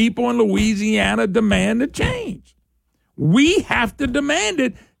unless the people in Louisiana demand the change. We have to demand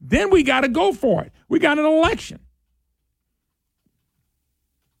it. Then we got to go for it. We got an election.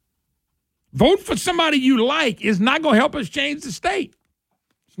 Vote for somebody you like is not going to help us change the state.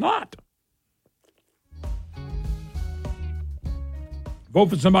 It's not. Vote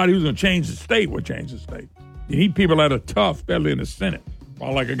for somebody who's going to change the state will change the state. You need people that are tough, especially in the Senate.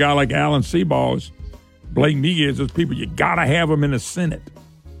 Well, like a guy like Alan Seabor's, Blake Miguez, those people, you got to have them in the Senate.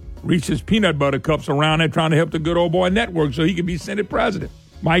 Reese's peanut butter cups around there trying to help the good old boy network so he can be Senate president.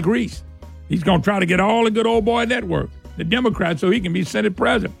 Mike Reese. He's going to try to get all the good old boy network, the Democrats, so he can be Senate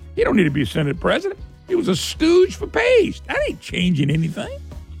president. He don't need to be Senate president. He was a stooge for Page. That ain't changing anything.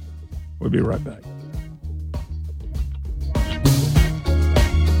 We'll be right back.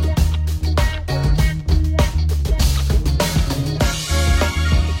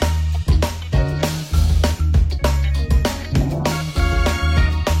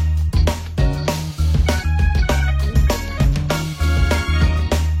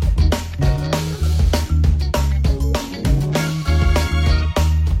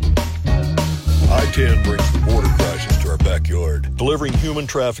 I-10 brings the border crisis to our backyard, delivering human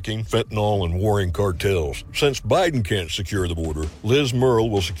trafficking, fentanyl, and warring cartels. Since Biden can't secure the border, Liz Murrill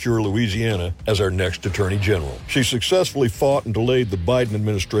will secure Louisiana as our next Attorney General. She successfully fought and delayed the Biden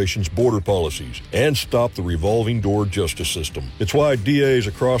administration's border policies and stopped the revolving door justice system. It's why DAs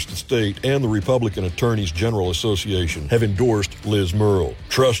across the state and the Republican Attorneys General Association have endorsed Liz Murrill.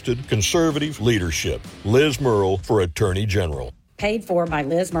 Trusted, conservative leadership. Liz Murrill for Attorney General. Paid for by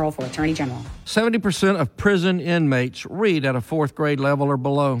Liz Murrill for Attorney General. 70% of prison inmates read at a fourth grade level or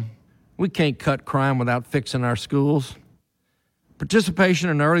below. We can't cut crime without fixing our schools.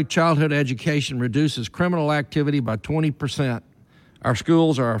 Participation in early childhood education reduces criminal activity by 20%. Our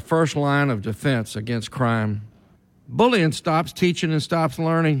schools are our first line of defense against crime. Bullying stops teaching and stops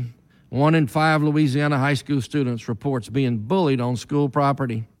learning. 1 in 5 Louisiana high school students reports being bullied on school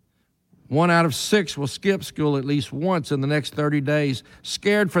property. 1 out of 6 will skip school at least once in the next 30 days,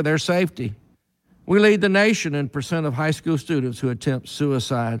 scared for their safety. We lead the nation in percent of high school students who attempt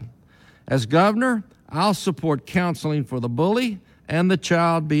suicide. As governor, I'll support counseling for the bully and the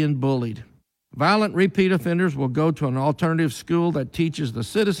child being bullied. Violent repeat offenders will go to an alternative school that teaches the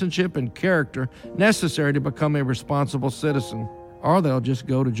citizenship and character necessary to become a responsible citizen, or they'll just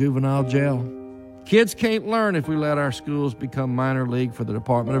go to juvenile jail. Kids can't learn if we let our schools become minor league for the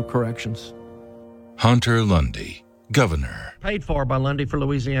Department of Corrections. Hunter Lundy, Governor. Paid for by Lundy for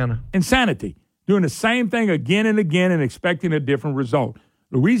Louisiana. Insanity. Doing the same thing again and again and expecting a different result.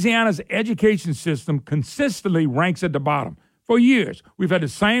 Louisiana's education system consistently ranks at the bottom. For years, we've had the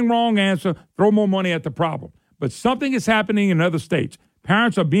same wrong answer, throw more money at the problem. But something is happening in other states.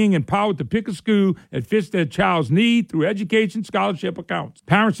 Parents are being empowered to pick a school that fits their child's need through education scholarship accounts.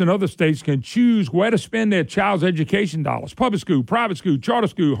 Parents in other states can choose where to spend their child's education dollars. Public school, private school, charter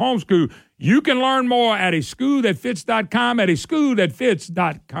school, homeschool. You can learn more at aschoolatfits.com, at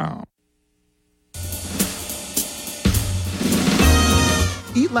aschoolatfits.com.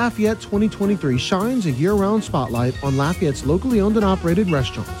 Eat Lafayette 2023 shines a year-round spotlight on Lafayette's locally owned and operated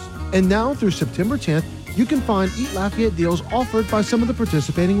restaurants. And now through September 10th, you can find Eat Lafayette deals offered by some of the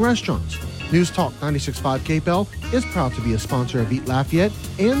participating restaurants. News Talk 96.5 KPEL is proud to be a sponsor of Eat Lafayette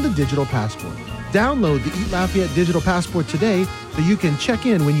and the Digital Passport. Download the Eat Lafayette Digital Passport today so you can check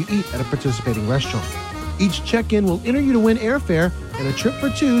in when you eat at a participating restaurant. Each check-in will enter you to win airfare and a trip for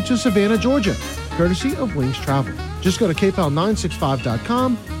 2 to Savannah, Georgia, courtesy of Wings Travel. Just go to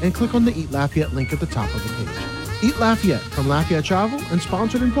kpel965.com and click on the Eat Lafayette link at the top of the page. Eat Lafayette from Lafayette Travel and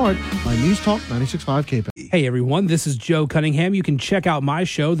sponsored in part by News Talk 96.5 KPEL. Hey everyone, this is Joe Cunningham. You can check out my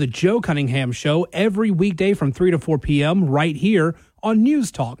show, The Joe Cunningham Show, every weekday from 3 to 4 p.m. right here on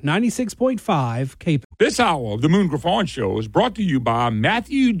News Talk 96.5 KPEL. This hour of the Moon Griffon Show is brought to you by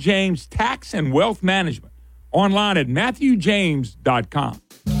Matthew James Tax and Wealth Management. Online at MatthewJames.com.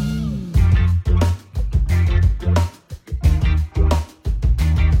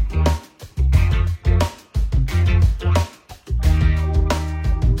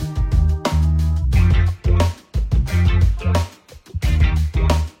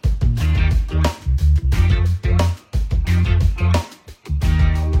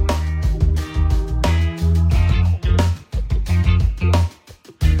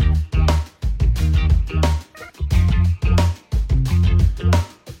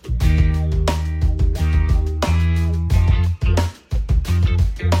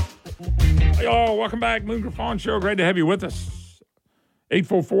 Welcome back, Moon Griffon Show. Great to have you with us.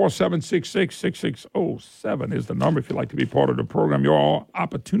 844-766-6607 is the number if you'd like to be part of the program. Your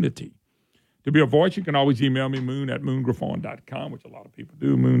opportunity to be a voice. You can always email me, moon@moongriffon.com, which a lot of people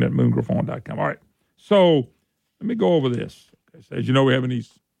do, moon@moongriffon.com. All right, so let me go over this. Okay, so as you know, we're having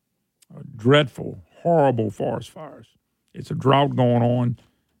these dreadful, horrible forest fires. It's a drought going on.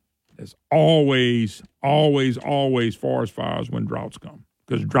 There's always forest fires when droughts come,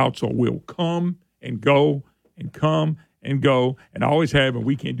 because droughts will come and go and come and go, and always have, and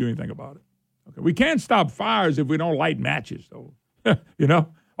we can't do anything about it. Okay, we can't stop fires if we don't light matches, though. You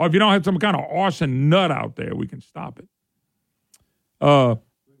know, or if you don't have some kind of arson nut out there, we can stop it.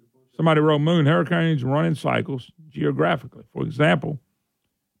 Somebody wrote, Moon, hurricanes run in cycles geographically. For example,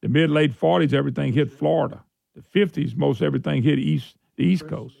 the mid-late 40s, everything hit Florida. The 50s, most everything hit the East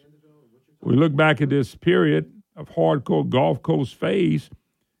Coast. We look back at this period of hardcore Gulf Coast phase.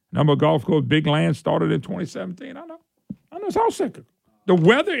 Number of Gulf Coast big land started in 2017. I know it's all cyclical. The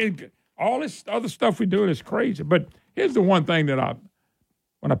weather, all this other stuff we're doing is crazy. But here's the one thing that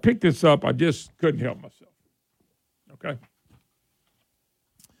when I picked this up, I just couldn't help myself. Okay?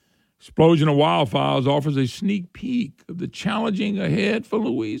 Explosion of wildfires offers a sneak peek of the challenging ahead for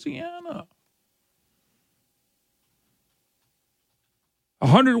Louisiana.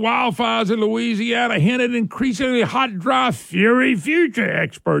 100 wildfires in Louisiana hint at increasingly hot, dry, fiery future,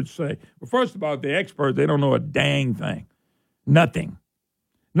 experts say. Well, first of all, the experts, they don't know a dang thing. Nothing.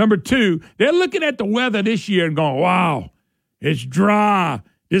 Number two, they're looking at the weather this year and going, wow, it's dry.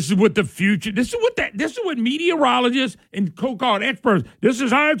 This is what the future, this is what meteorologists and so-called experts, this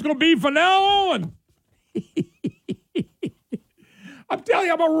is how it's going to be from now on. I'm telling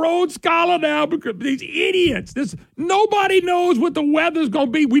you, I'm a Rhodes Scholar now because these idiots. Nobody knows what the weather's going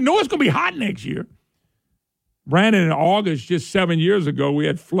to be. We know it's going to be hot next year. Brandon, in August, just 7 years ago, we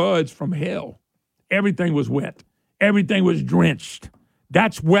had floods from hell. Everything was wet. Everything was drenched.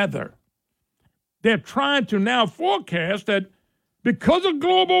 That's weather. They're trying to now forecast that because of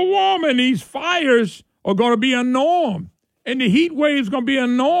global warming, these fires are going to be a norm, and the heat wave is going to be a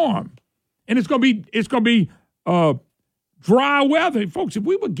norm, and it's going to be dry weather. Folks, if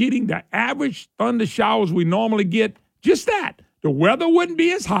we were getting the average thunder showers we normally get, just that, the weather wouldn't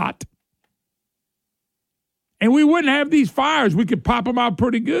be as hot, and we wouldn't have these fires. We could pop them out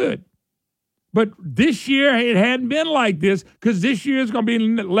pretty good. But this year, it hadn't been like this because this year is going to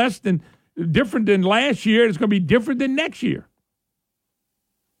be different than last year. It's going to be different than next year.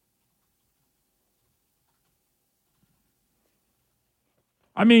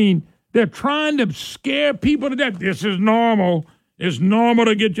 I mean, they're trying to scare people to death. This is normal. It's normal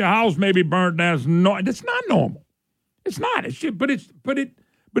to get your house maybe burnt down. It's not normal. It's not. It's just, but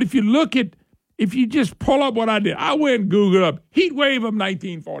if you look at, if you just pull up what I did, I went and Googled up heat wave of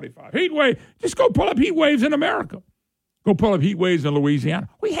 1945. Heat wave. Just go pull up heat waves in America. Go pull up heat waves in Louisiana.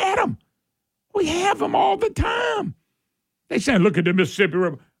 We had them. We have them all the time. They say, look at the Mississippi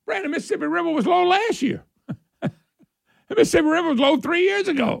River. Brandon, the Mississippi River was low last year. The Mississippi River was low 3 years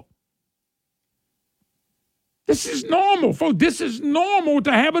ago. This is normal, folks. This is normal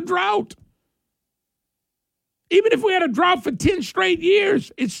to have a drought. Even if we had a drought for 10 straight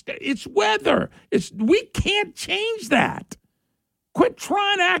years, it's weather. We can't change that. Quit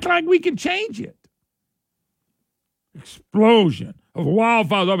trying to act like we can change it. Explosion of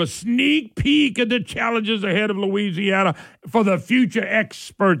wildfires of a sneak peek at the challenges ahead of Louisiana for the future,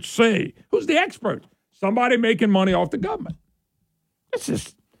 experts say. Who's the expert? Somebody making money off the government. It's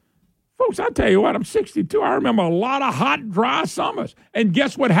just, folks, I tell you what, I'm 62. I remember a lot of hot, dry summers. And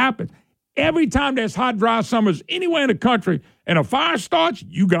guess what happens? Every time there's hot, dry summers anywhere in the country and a fire starts,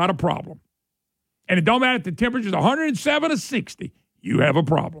 you got a problem. And it don't matter if the temperature's 107 or 60, you have a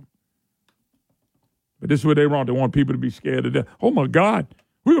problem. But this is what they want. They want people to be scared to death. Oh, my God,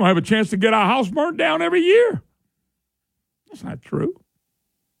 we're going to have a chance to get our house burnt down every year. That's not true.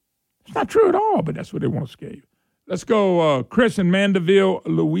 It's not true at all, but that's what they want to scare you. Let's go, Chris in Mandeville,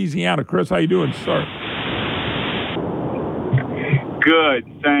 Louisiana. Chris, how you doing, sir? Good,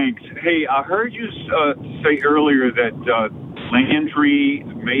 thanks. Hey, I heard you say earlier that Landry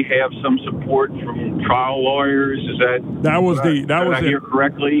may have some support from trial lawyers. Is that did I hear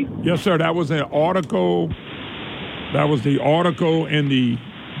correctly? Yes, sir. That was an article. That was the article in the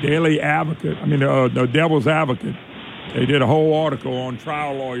Daily Advocate. I mean, the Devil's Advocate. They did a whole article on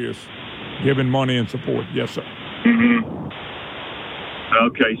trial lawyers giving money and support. Yes, sir. Mm-hmm.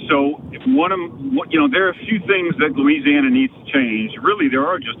 Okay, so there are a few things that Louisiana needs to change. Really, there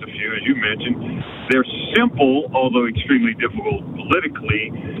are just a few, as you mentioned. They're simple, although extremely difficult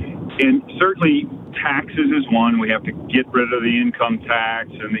politically. And certainly taxes is one. We have to get rid of the income tax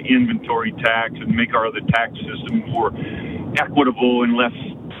and the inventory tax and make our other tax system more equitable and less,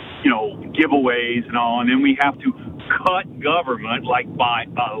 giveaways and all. And then we have to cut government, by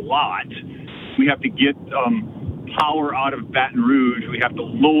a lot. We have to get power out of Baton Rouge. We have to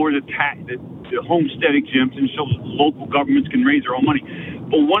lower the homestead exemption so local governments can raise their own money.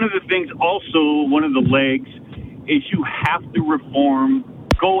 But one of the things also, one of the legs, is you have to reform,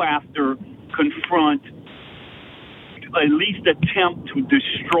 go after, confront, at least attempt to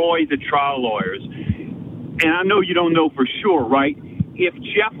destroy the trial lawyers. And I know you don't know for sure, right? If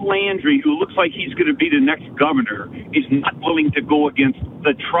Jeff Landry, who looks like he's going to be the next governor, is not willing to go against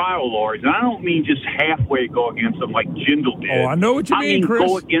the trial lawyers, and I don't mean just halfway go against them like Jindal did. Oh, I know what you mean, Chris.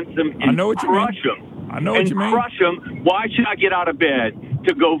 Go against them and crush them. I know what you mean. Crush them. Why should I get out of bed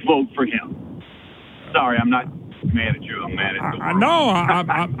to go vote for him? Sorry, I'm not mad at you. I'm mad at the world. I know.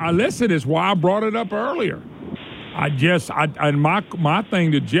 I listen. It's why I brought it up earlier. My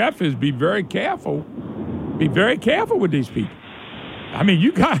thing to Jeff is be very careful. Be very careful with these people. I mean,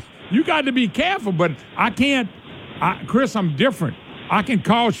 you got to be careful, but I can't. Chris, I'm different. I can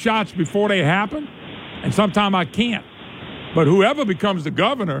call shots before they happen, and sometimes I can't. But whoever becomes the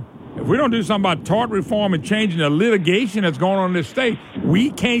governor, if we don't do something about tort reform and changing the litigation that's going on in this state, we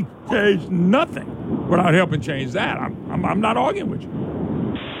can't change nothing without helping change that. I'm not arguing with you.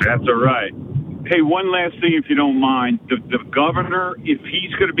 That's all right. Hey, one last thing, if you don't mind. The governor, if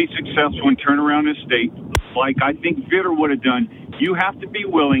he's going to be successful and turn around his state, like I think Vitter would have done, you have to be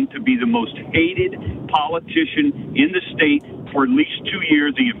willing to be the most hated politician in the state for at least 2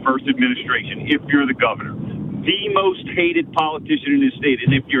 years in your first administration, if you're the governor. The most hated politician in the state.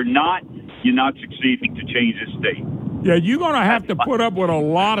 And if you're not succeeding to change this state. Yeah, you're going to have to put up with a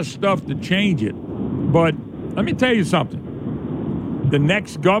lot of stuff to change it. But let me tell you something. The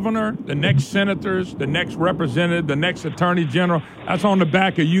next governor, the next senators, the next representative, the next attorney general, that's on the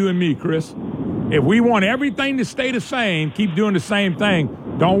back of you and me, Chris. If we want everything to stay the same, keep doing the same thing,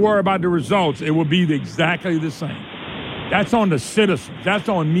 don't worry about the results. It will be exactly the same. That's on the citizens. That's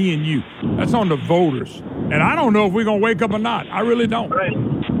on me and you. That's on the voters. And I don't know if we're going to wake up or not. I really don't. Right.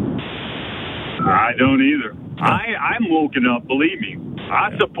 I don't either. I'm woken up, believe me.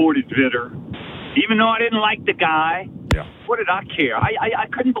 I supported Vitter, even though I didn't like the guy. Yeah. What did I care? I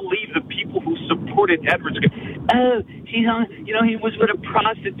couldn't believe the people who supported Edwards. Oh, he was with a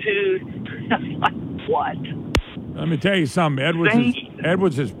prostitute. Like, what? Let me tell you something.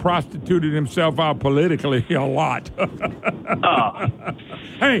 Edwards has prostituted himself out politically a lot.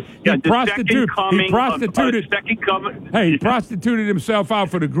 Hey, he prostituted himself out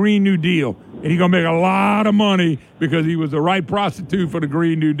for the Green New Deal, and he's gonna make a lot of money because he was the right prostitute for the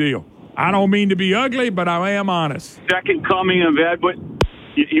Green New Deal. I don't mean to be ugly, but I am honest. Second coming of Edward.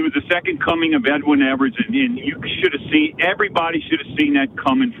 He was the second coming of Edwin Edwards, and everybody should have seen that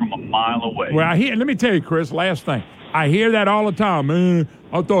coming from a mile away. Well, let me tell you, Chris, last thing. I hear that all the time. Man,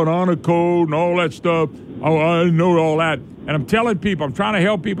 I thought honor code and all that stuff. Oh, I didn't know all that. And I'm telling people, I'm trying to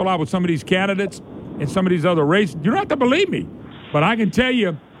help people out with some of these candidates and some of these other races. You don't have to believe me, but I can tell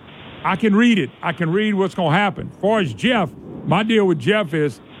you, I can read it. I can read what's going to happen. As far as Jeff, my deal with Jeff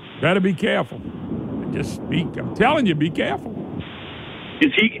is better be careful. I'm telling you, be careful.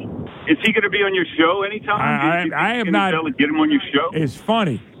 Is he going to be on your show anytime? I have not. Get him on your show. It's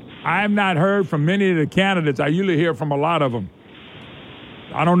funny. I have not heard from many of the candidates. I usually hear from a lot of them.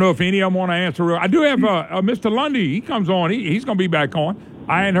 I don't know if any of them want to answer. I do have Mr. Lundy. He comes on. He's going to be back on.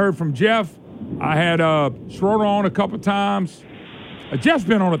 I ain't heard from Jeff. I had Schroeder on a couple times. Jeff's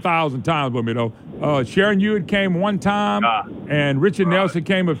been on 1,000 times with me, though. Sharon Hewitt came one time, and Richard Nelson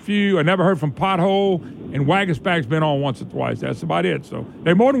came a few. I never heard from Pothole, and Wagensback's been on once or twice. That's about it. So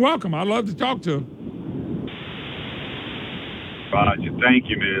they're more than welcome. I'd love to talk to them. Roger. Thank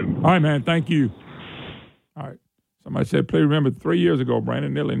you, man. All right, man. Thank you. All right. Somebody said, please remember 3 years ago,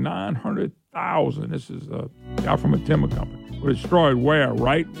 Brandon, nearly 900,000. This is a guy from a timber company. Were destroyed where?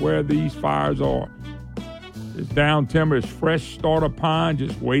 Right where these fires are. It's down timber. It's fresh starter pine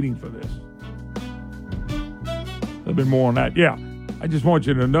just waiting for this. A little bit more on that. Yeah. I just want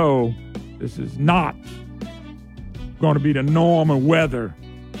you to know this is not going to be the normal weather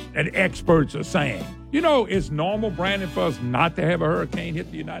that experts are saying. You know, it's normal, Brandon, for us not to have a hurricane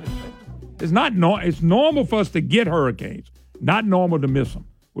hit the United States. It's not it's normal for us to get hurricanes, not normal to miss them.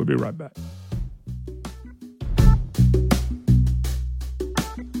 We'll be right back.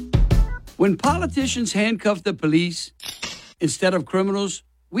 When politicians handcuff the police instead of criminals,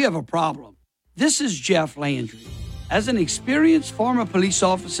 we have a problem. This is Jeff Landry. As an experienced former police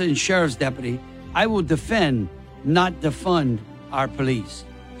officer and sheriff's deputy, I will defend, not defund, our police.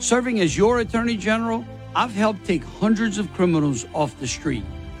 Serving as your attorney general, I've helped take hundreds of criminals off the street.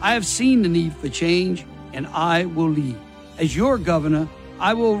 I have seen the need for change, and I will lead. As your governor,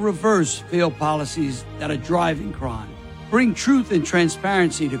 I will reverse failed policies that are driving crime, bring truth and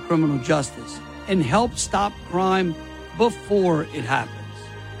transparency to criminal justice, and help stop crime before it happens.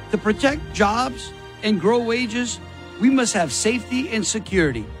 To protect jobs and grow wages, we must have safety and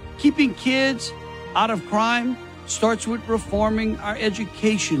security. Keeping kids out of crime starts with reforming our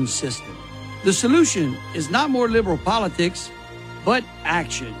education system. The solution is not more liberal politics, but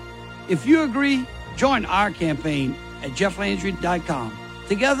action. If you agree, join our campaign at jefflandry.com.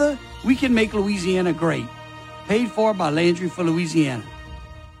 Together, we can make Louisiana great. Paid for by Landry for Louisiana.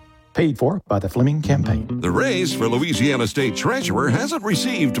 Paid for by the Fleming Campaign. The race for Louisiana State Treasurer hasn't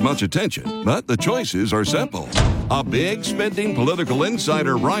received much attention, but the choices are simple. A big spending political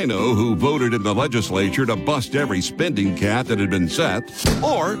insider rhino who voted in the legislature to bust every spending cap that had been set,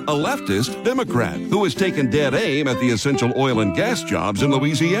 or a leftist Democrat who has taken dead aim at the essential oil and gas jobs in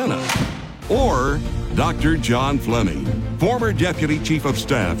Louisiana. Or Dr. John Fleming, former Deputy Chief of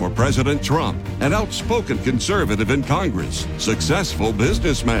Staff for President Trump, an outspoken conservative in Congress, successful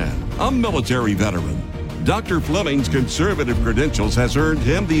businessman, a military veteran. Dr. Fleming's conservative credentials has earned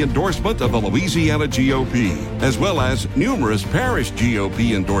him the endorsement of the Louisiana GOP, as well as numerous parish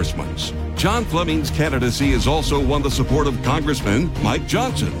GOP endorsements. John Fleming's candidacy has also won the support of Congressman Mike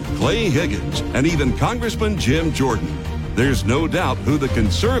Johnson, Clay Higgins, and even Congressman Jim Jordan. There's no doubt who the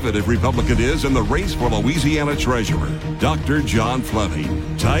conservative Republican is in the race for Louisiana Treasurer, Dr. John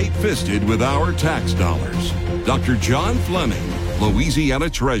Fleming, tight-fisted with our tax dollars. Dr. John Fleming, Louisiana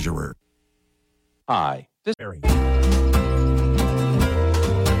Treasurer. Hi.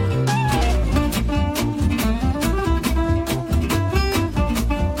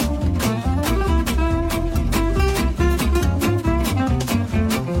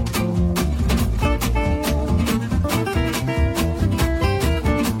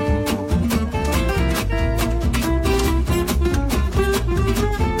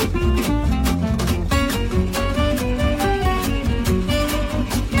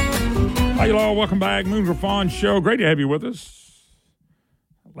 Hi, y'all. Welcome back. Moons Are Fun Show. Great to have you with us.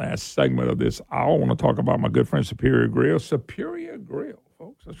 Last segment of this hour, I want to talk about my good friend Superior Grill. Superior Grill,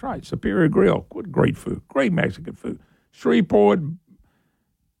 folks. That's right. Superior Grill. Great food. Great Mexican food. Shreveport,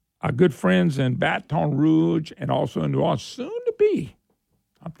 our good friends in Baton Rouge and also in New Orleans. Soon to be.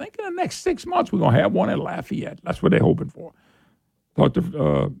 I'm thinking the next 6 months we're going to have one in Lafayette. That's what they're hoping for. Talked to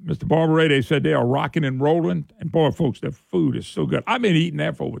Mr. Barbaret. They said they are rocking and rolling. And boy, folks, their food is so good. I've been eating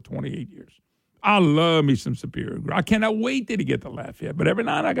that for over 28 years. I love me some Superior Grill. I cannot wait till to get to Lafayette. But every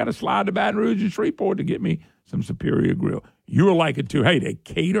night I got to slide to Baton Rouge and Shreveport to get me some Superior Grill. You'll like it too. Hey, they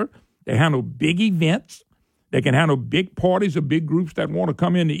cater. They handle big events. They can handle big parties or big groups that want to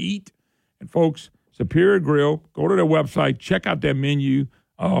come in to eat. And folks, Superior Grill, go to their website, check out their menu.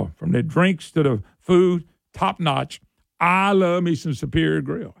 Oh, from the drinks to the food, top notch. I love me some Superior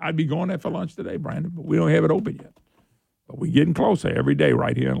Grill. I'd be going there for lunch today, Brandon, but we don't have it open yet. But we're getting closer every day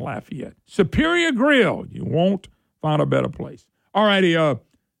right here in Lafayette. Superior Grill. You won't find a better place. All righty. Tony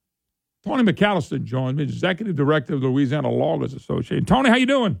McAllister joins me, Executive Director of the Louisiana Loggers Association. Tony, how you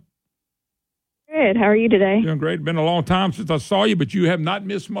doing? Good. How are you today? Doing great. Been a long time since I saw you, but you have not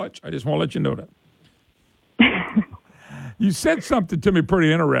missed much. I just want to let you know that. You said something to me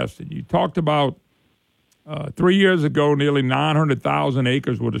pretty interesting. You talked about 3 years ago, nearly 900,000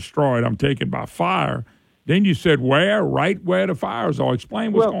 acres were destroyed. I'm taken by fire. Then you said where? Right where the fires are.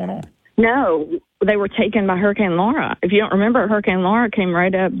 Explain what's going on. No, they were taken by Hurricane Laura. If you don't remember, Hurricane Laura came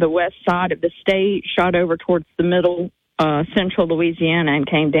right up the west side of the state, shot over towards the middle central Louisiana, and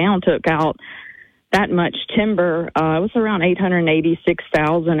came down, took out that much timber. It was around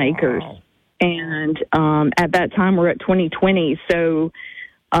 886,000 acres. Wow. And at that time, we're at 2020. So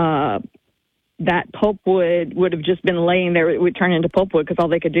that pulpwood would have just been laying there. It would turn into pulpwood because all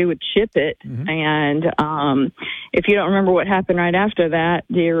they could do was ship it. Mm-hmm. And if you don't remember what happened right after that,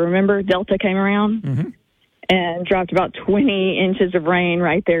 do you remember Delta came around and dropped about 20 inches of rain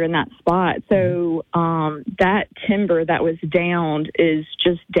right there in that spot? So that timber that was downed is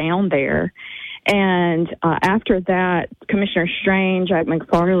just down there. And after that, Commissioner Strange, Jack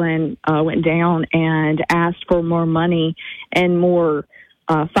McFarland, went down and asked for more money and more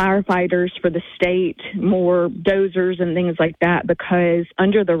firefighters for the state, more dozers and things like that, because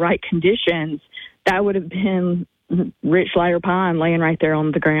under the right conditions, that would have been rich lighter pine laying right there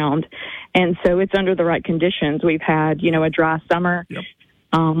on the ground. And so it's under the right conditions. We've had, a dry summer,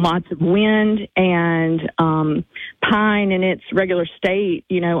 lots of wind, and pine in its regular state,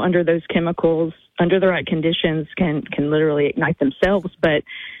 under those chemicals, under the right conditions, can literally ignite themselves. But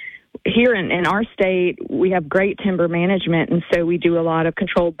here in our state, we have great timber management, and so we do a lot of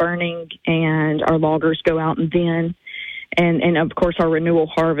controlled burning, and our loggers go out and then, and of course, our renewal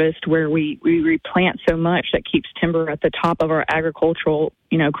harvest, where we replant so much that keeps timber at the top of our agricultural,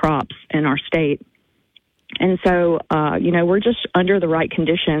 crops in our state. And so, we're just under the right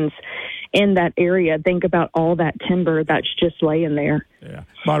conditions in that area. Think about all that timber that's just laying there. Yeah.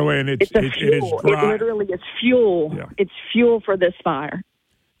 By the way, and it's a fuel. It is dry. It literally is fuel. Yeah. It's fuel for this fire.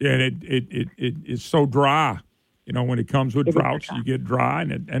 Yeah, and it's so dry. When it comes with droughts, you get dry,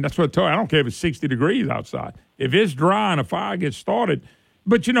 and that's what I tell you. I don't care if it's 60 degrees outside. If it's dry and a fire gets started,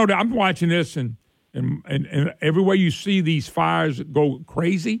 but I'm watching this, and everywhere you see these fires go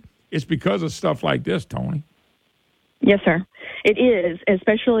crazy, it's because of stuff like this, Tony. Yes, sir. It is,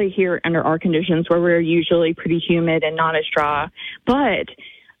 especially here under our conditions where we're usually pretty humid and not as dry. But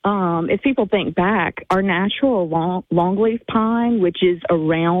if people think back, our natural longleaf pine, which is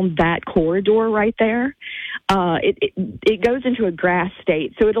around that corridor right there, it goes into a grass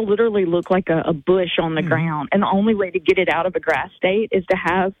state. So it'll literally look like a bush on the ground. And the only way to get it out of a grass state is to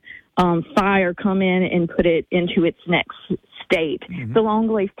have fire come in and put it into its next state. The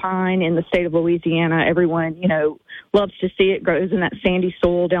longleaf pine in the state of Louisiana, everyone, loves to see it. Grows in that sandy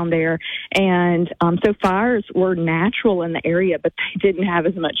soil down there. And so fires were natural in the area, but they didn't have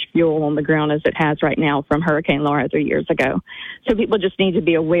as much fuel on the ground as it has right now from Hurricane Laura 3 years ago. So people just need to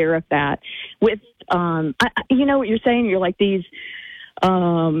be aware of that. With, you know what you're saying? You're like these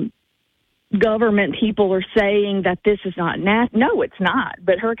government people are saying that this is not no, it's not.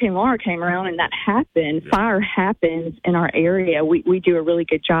 But Hurricane Laura came around and that happened. Fire happens in our area. We do a really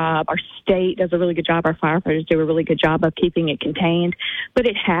good job. Our state does a really good job. Our firefighters do a really good job of keeping it contained. But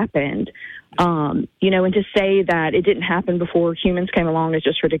it happened. And to say that it didn't happen before humans came along is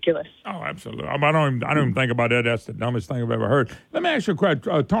just ridiculous. Oh, absolutely. I don't even think about that. That's the dumbest thing I've ever heard. Let me ask you a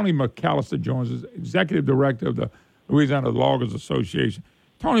question. Tony McAllister joins us, Executive Director of the Louisiana Loggers Association.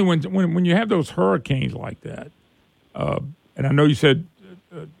 Tony, when you have those hurricanes like that, and I know you said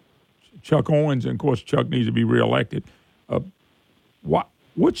Chuck Owens, and of course Chuck needs to be reelected.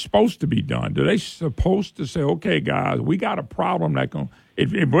 What's supposed to be done? Do they supposed to say, okay, guys, we got a problem it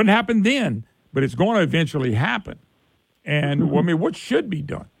wouldn't happen then, but it's going to eventually happen. And what should be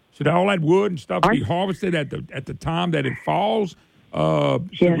done? Should all that wood and stuff be harvested at the time that it falls? Tell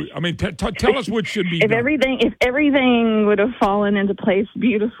us what should be done. If everything would have fallen into place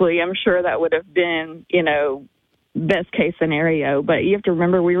beautifully, I'm sure that would have been, best case scenario. But you have to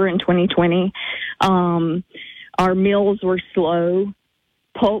remember, we were in 2020. Our mills were slow.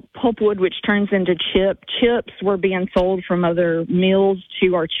 Pulpwood, which turns into chips were being sold from other mills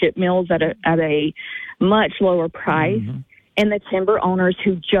to our chip mills at a much lower price. And the timber owners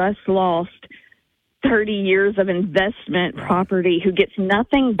who just lost 30 years of investment property, who gets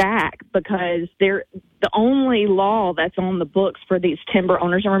nothing back because they're the only law that's on the books for these timber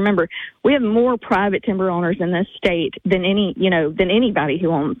owners. And remember, we have more private timber owners in this state than anybody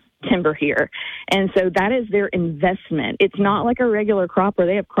who owns timber here. And so that is their investment. It's not like a regular crop where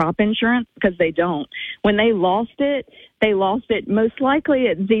they have crop insurance, because they don't. When they lost it most likely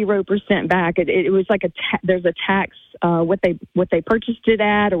at 0% back. It was like there's a tax, what they purchased it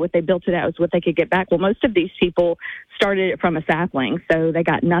at or what they built it at was what they could get back. Well, most of these people started it from a sapling, so they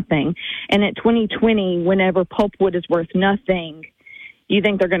got nothing. And at 2020, whenever pulpwood is worth nothing, you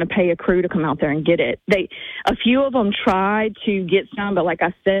think they're going to pay a crew to come out there and get it. A few of them tried to get some, but like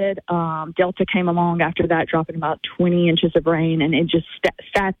I said, Delta came along after that, dropping about 20 inches of rain, and it just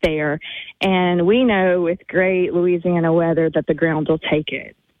sat there. And we know with great Louisiana weather that the ground will take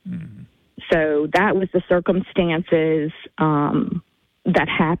it. So that was the circumstances that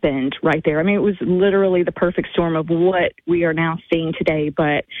happened right there. I mean, it was literally the perfect storm of what we are now seeing today,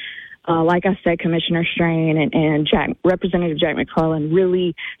 but like I said, Commissioner Strain and Representative Jack McClellan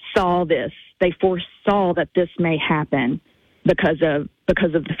really saw this. They foresaw that this may happen because of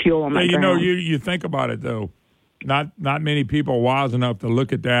the fuel on the ground. You think about it though. Not many people are wise enough to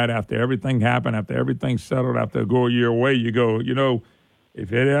look at that after everything happened, after everything settled, after go a year away. You go,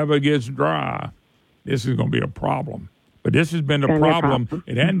 if it ever gets dry, this is going to be a problem. But this has been the problem.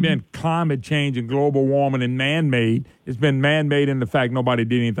 It hadn't been climate change and global warming and man-made. It's been man-made in the fact nobody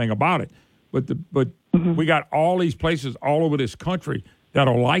did anything about it. But we got all these places all over this country that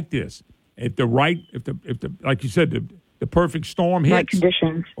are like this. If like you said, the perfect storm hits. Right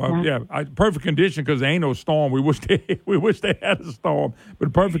conditions. Well, perfect condition, because there ain't no storm. We wish they had a storm.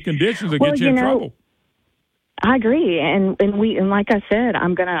 But perfect conditions will get you in trouble. I agree, and like I said,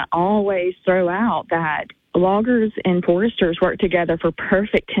 I'm going to always throw out that loggers and foresters work together for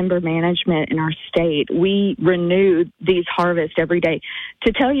perfect timber management in our state. We renew these harvests every day.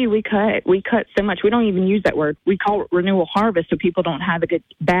 To tell you, we cut so much. We don't even use that word. We call it renewal harvest, so people don't have a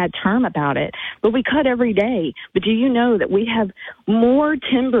bad term about it. But we cut every day. But do you know that we have more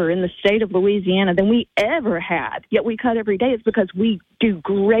timber in the state of Louisiana than we ever had? Yet we cut every day. It's because we do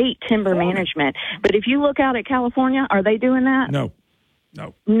great timber management. But if you look out at California, are they doing that? No.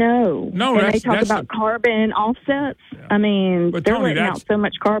 And they talk about carbon offsets. Yeah. I mean, they're letting out so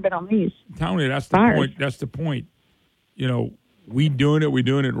much carbon on these. Tony, that's the point. That's the point. We're doing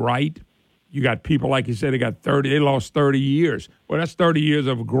it right. You got people, like you said, they lost 30 years. Well, that's 30 years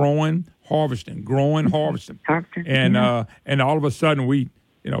of growing, harvesting. And all of a sudden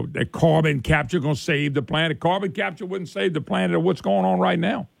the carbon capture going to save the planet. Carbon capture wouldn't save the planet of what's going on right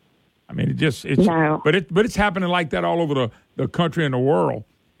now. I mean, but it's happening like that all over the country and the world.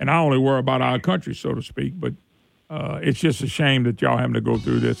 And I only worry about our country, so to speak. But it's just a shame that y'all having to go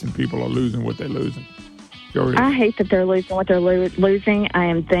through this and people are losing what they're losing. Sure is. I hate that they're losing what they're losing. I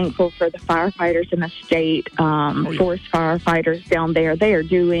am thankful for the firefighters in the state, forest firefighters down there. They are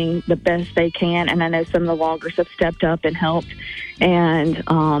doing the best they can, and I know some of the loggers have stepped up and helped. And,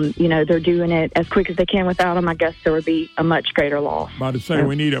 they're doing it as quick as they can. Without them, I guess there would be a much greater loss. About to say,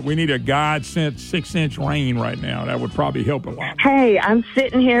 we need a God-sent 6-inch rain right now. That would probably help a lot. Hey, I'm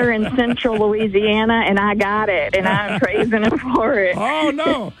sitting here in central Louisiana, and I got it, and I'm praising him for it. Oh,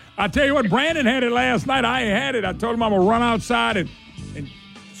 no. I tell you what, Brandon had it last night. I had it. I told him I'm going to run outside and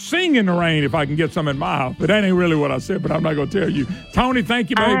sing in the rain if I can get some in my house. But that ain't really what I said, but I'm not going to tell you. Tony,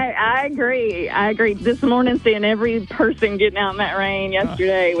 thank you, babe. I agree. This morning, seeing every person getting out in that rain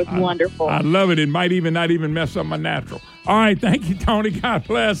yesterday was wonderful. I love it. It might not even mess up my natural. All right, thank you, Tony. God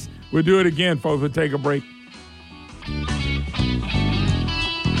bless. We'll do it again, folks. We'll take a break.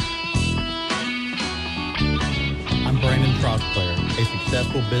 I'm Brandon Trostclair, a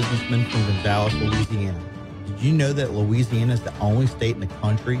successful businessman from Gonzales, Louisiana. Did you know that Louisiana is the only state in the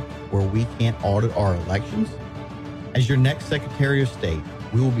country where we can't audit our elections? As your next Secretary of State,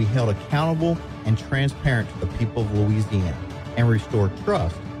 we will be held accountable and transparent to the people of Louisiana and restore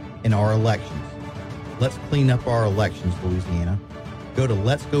trust in our elections. Let's clean up our elections, Louisiana. Go to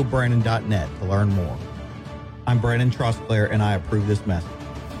letsgobrandon.net to learn more. I'm Brandon Trostclair, and I approve this message.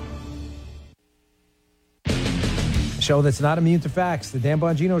 A show that's not immune to facts, the Dan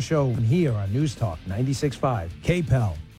Bongino Show, here on News Talk 96.5 KPEL.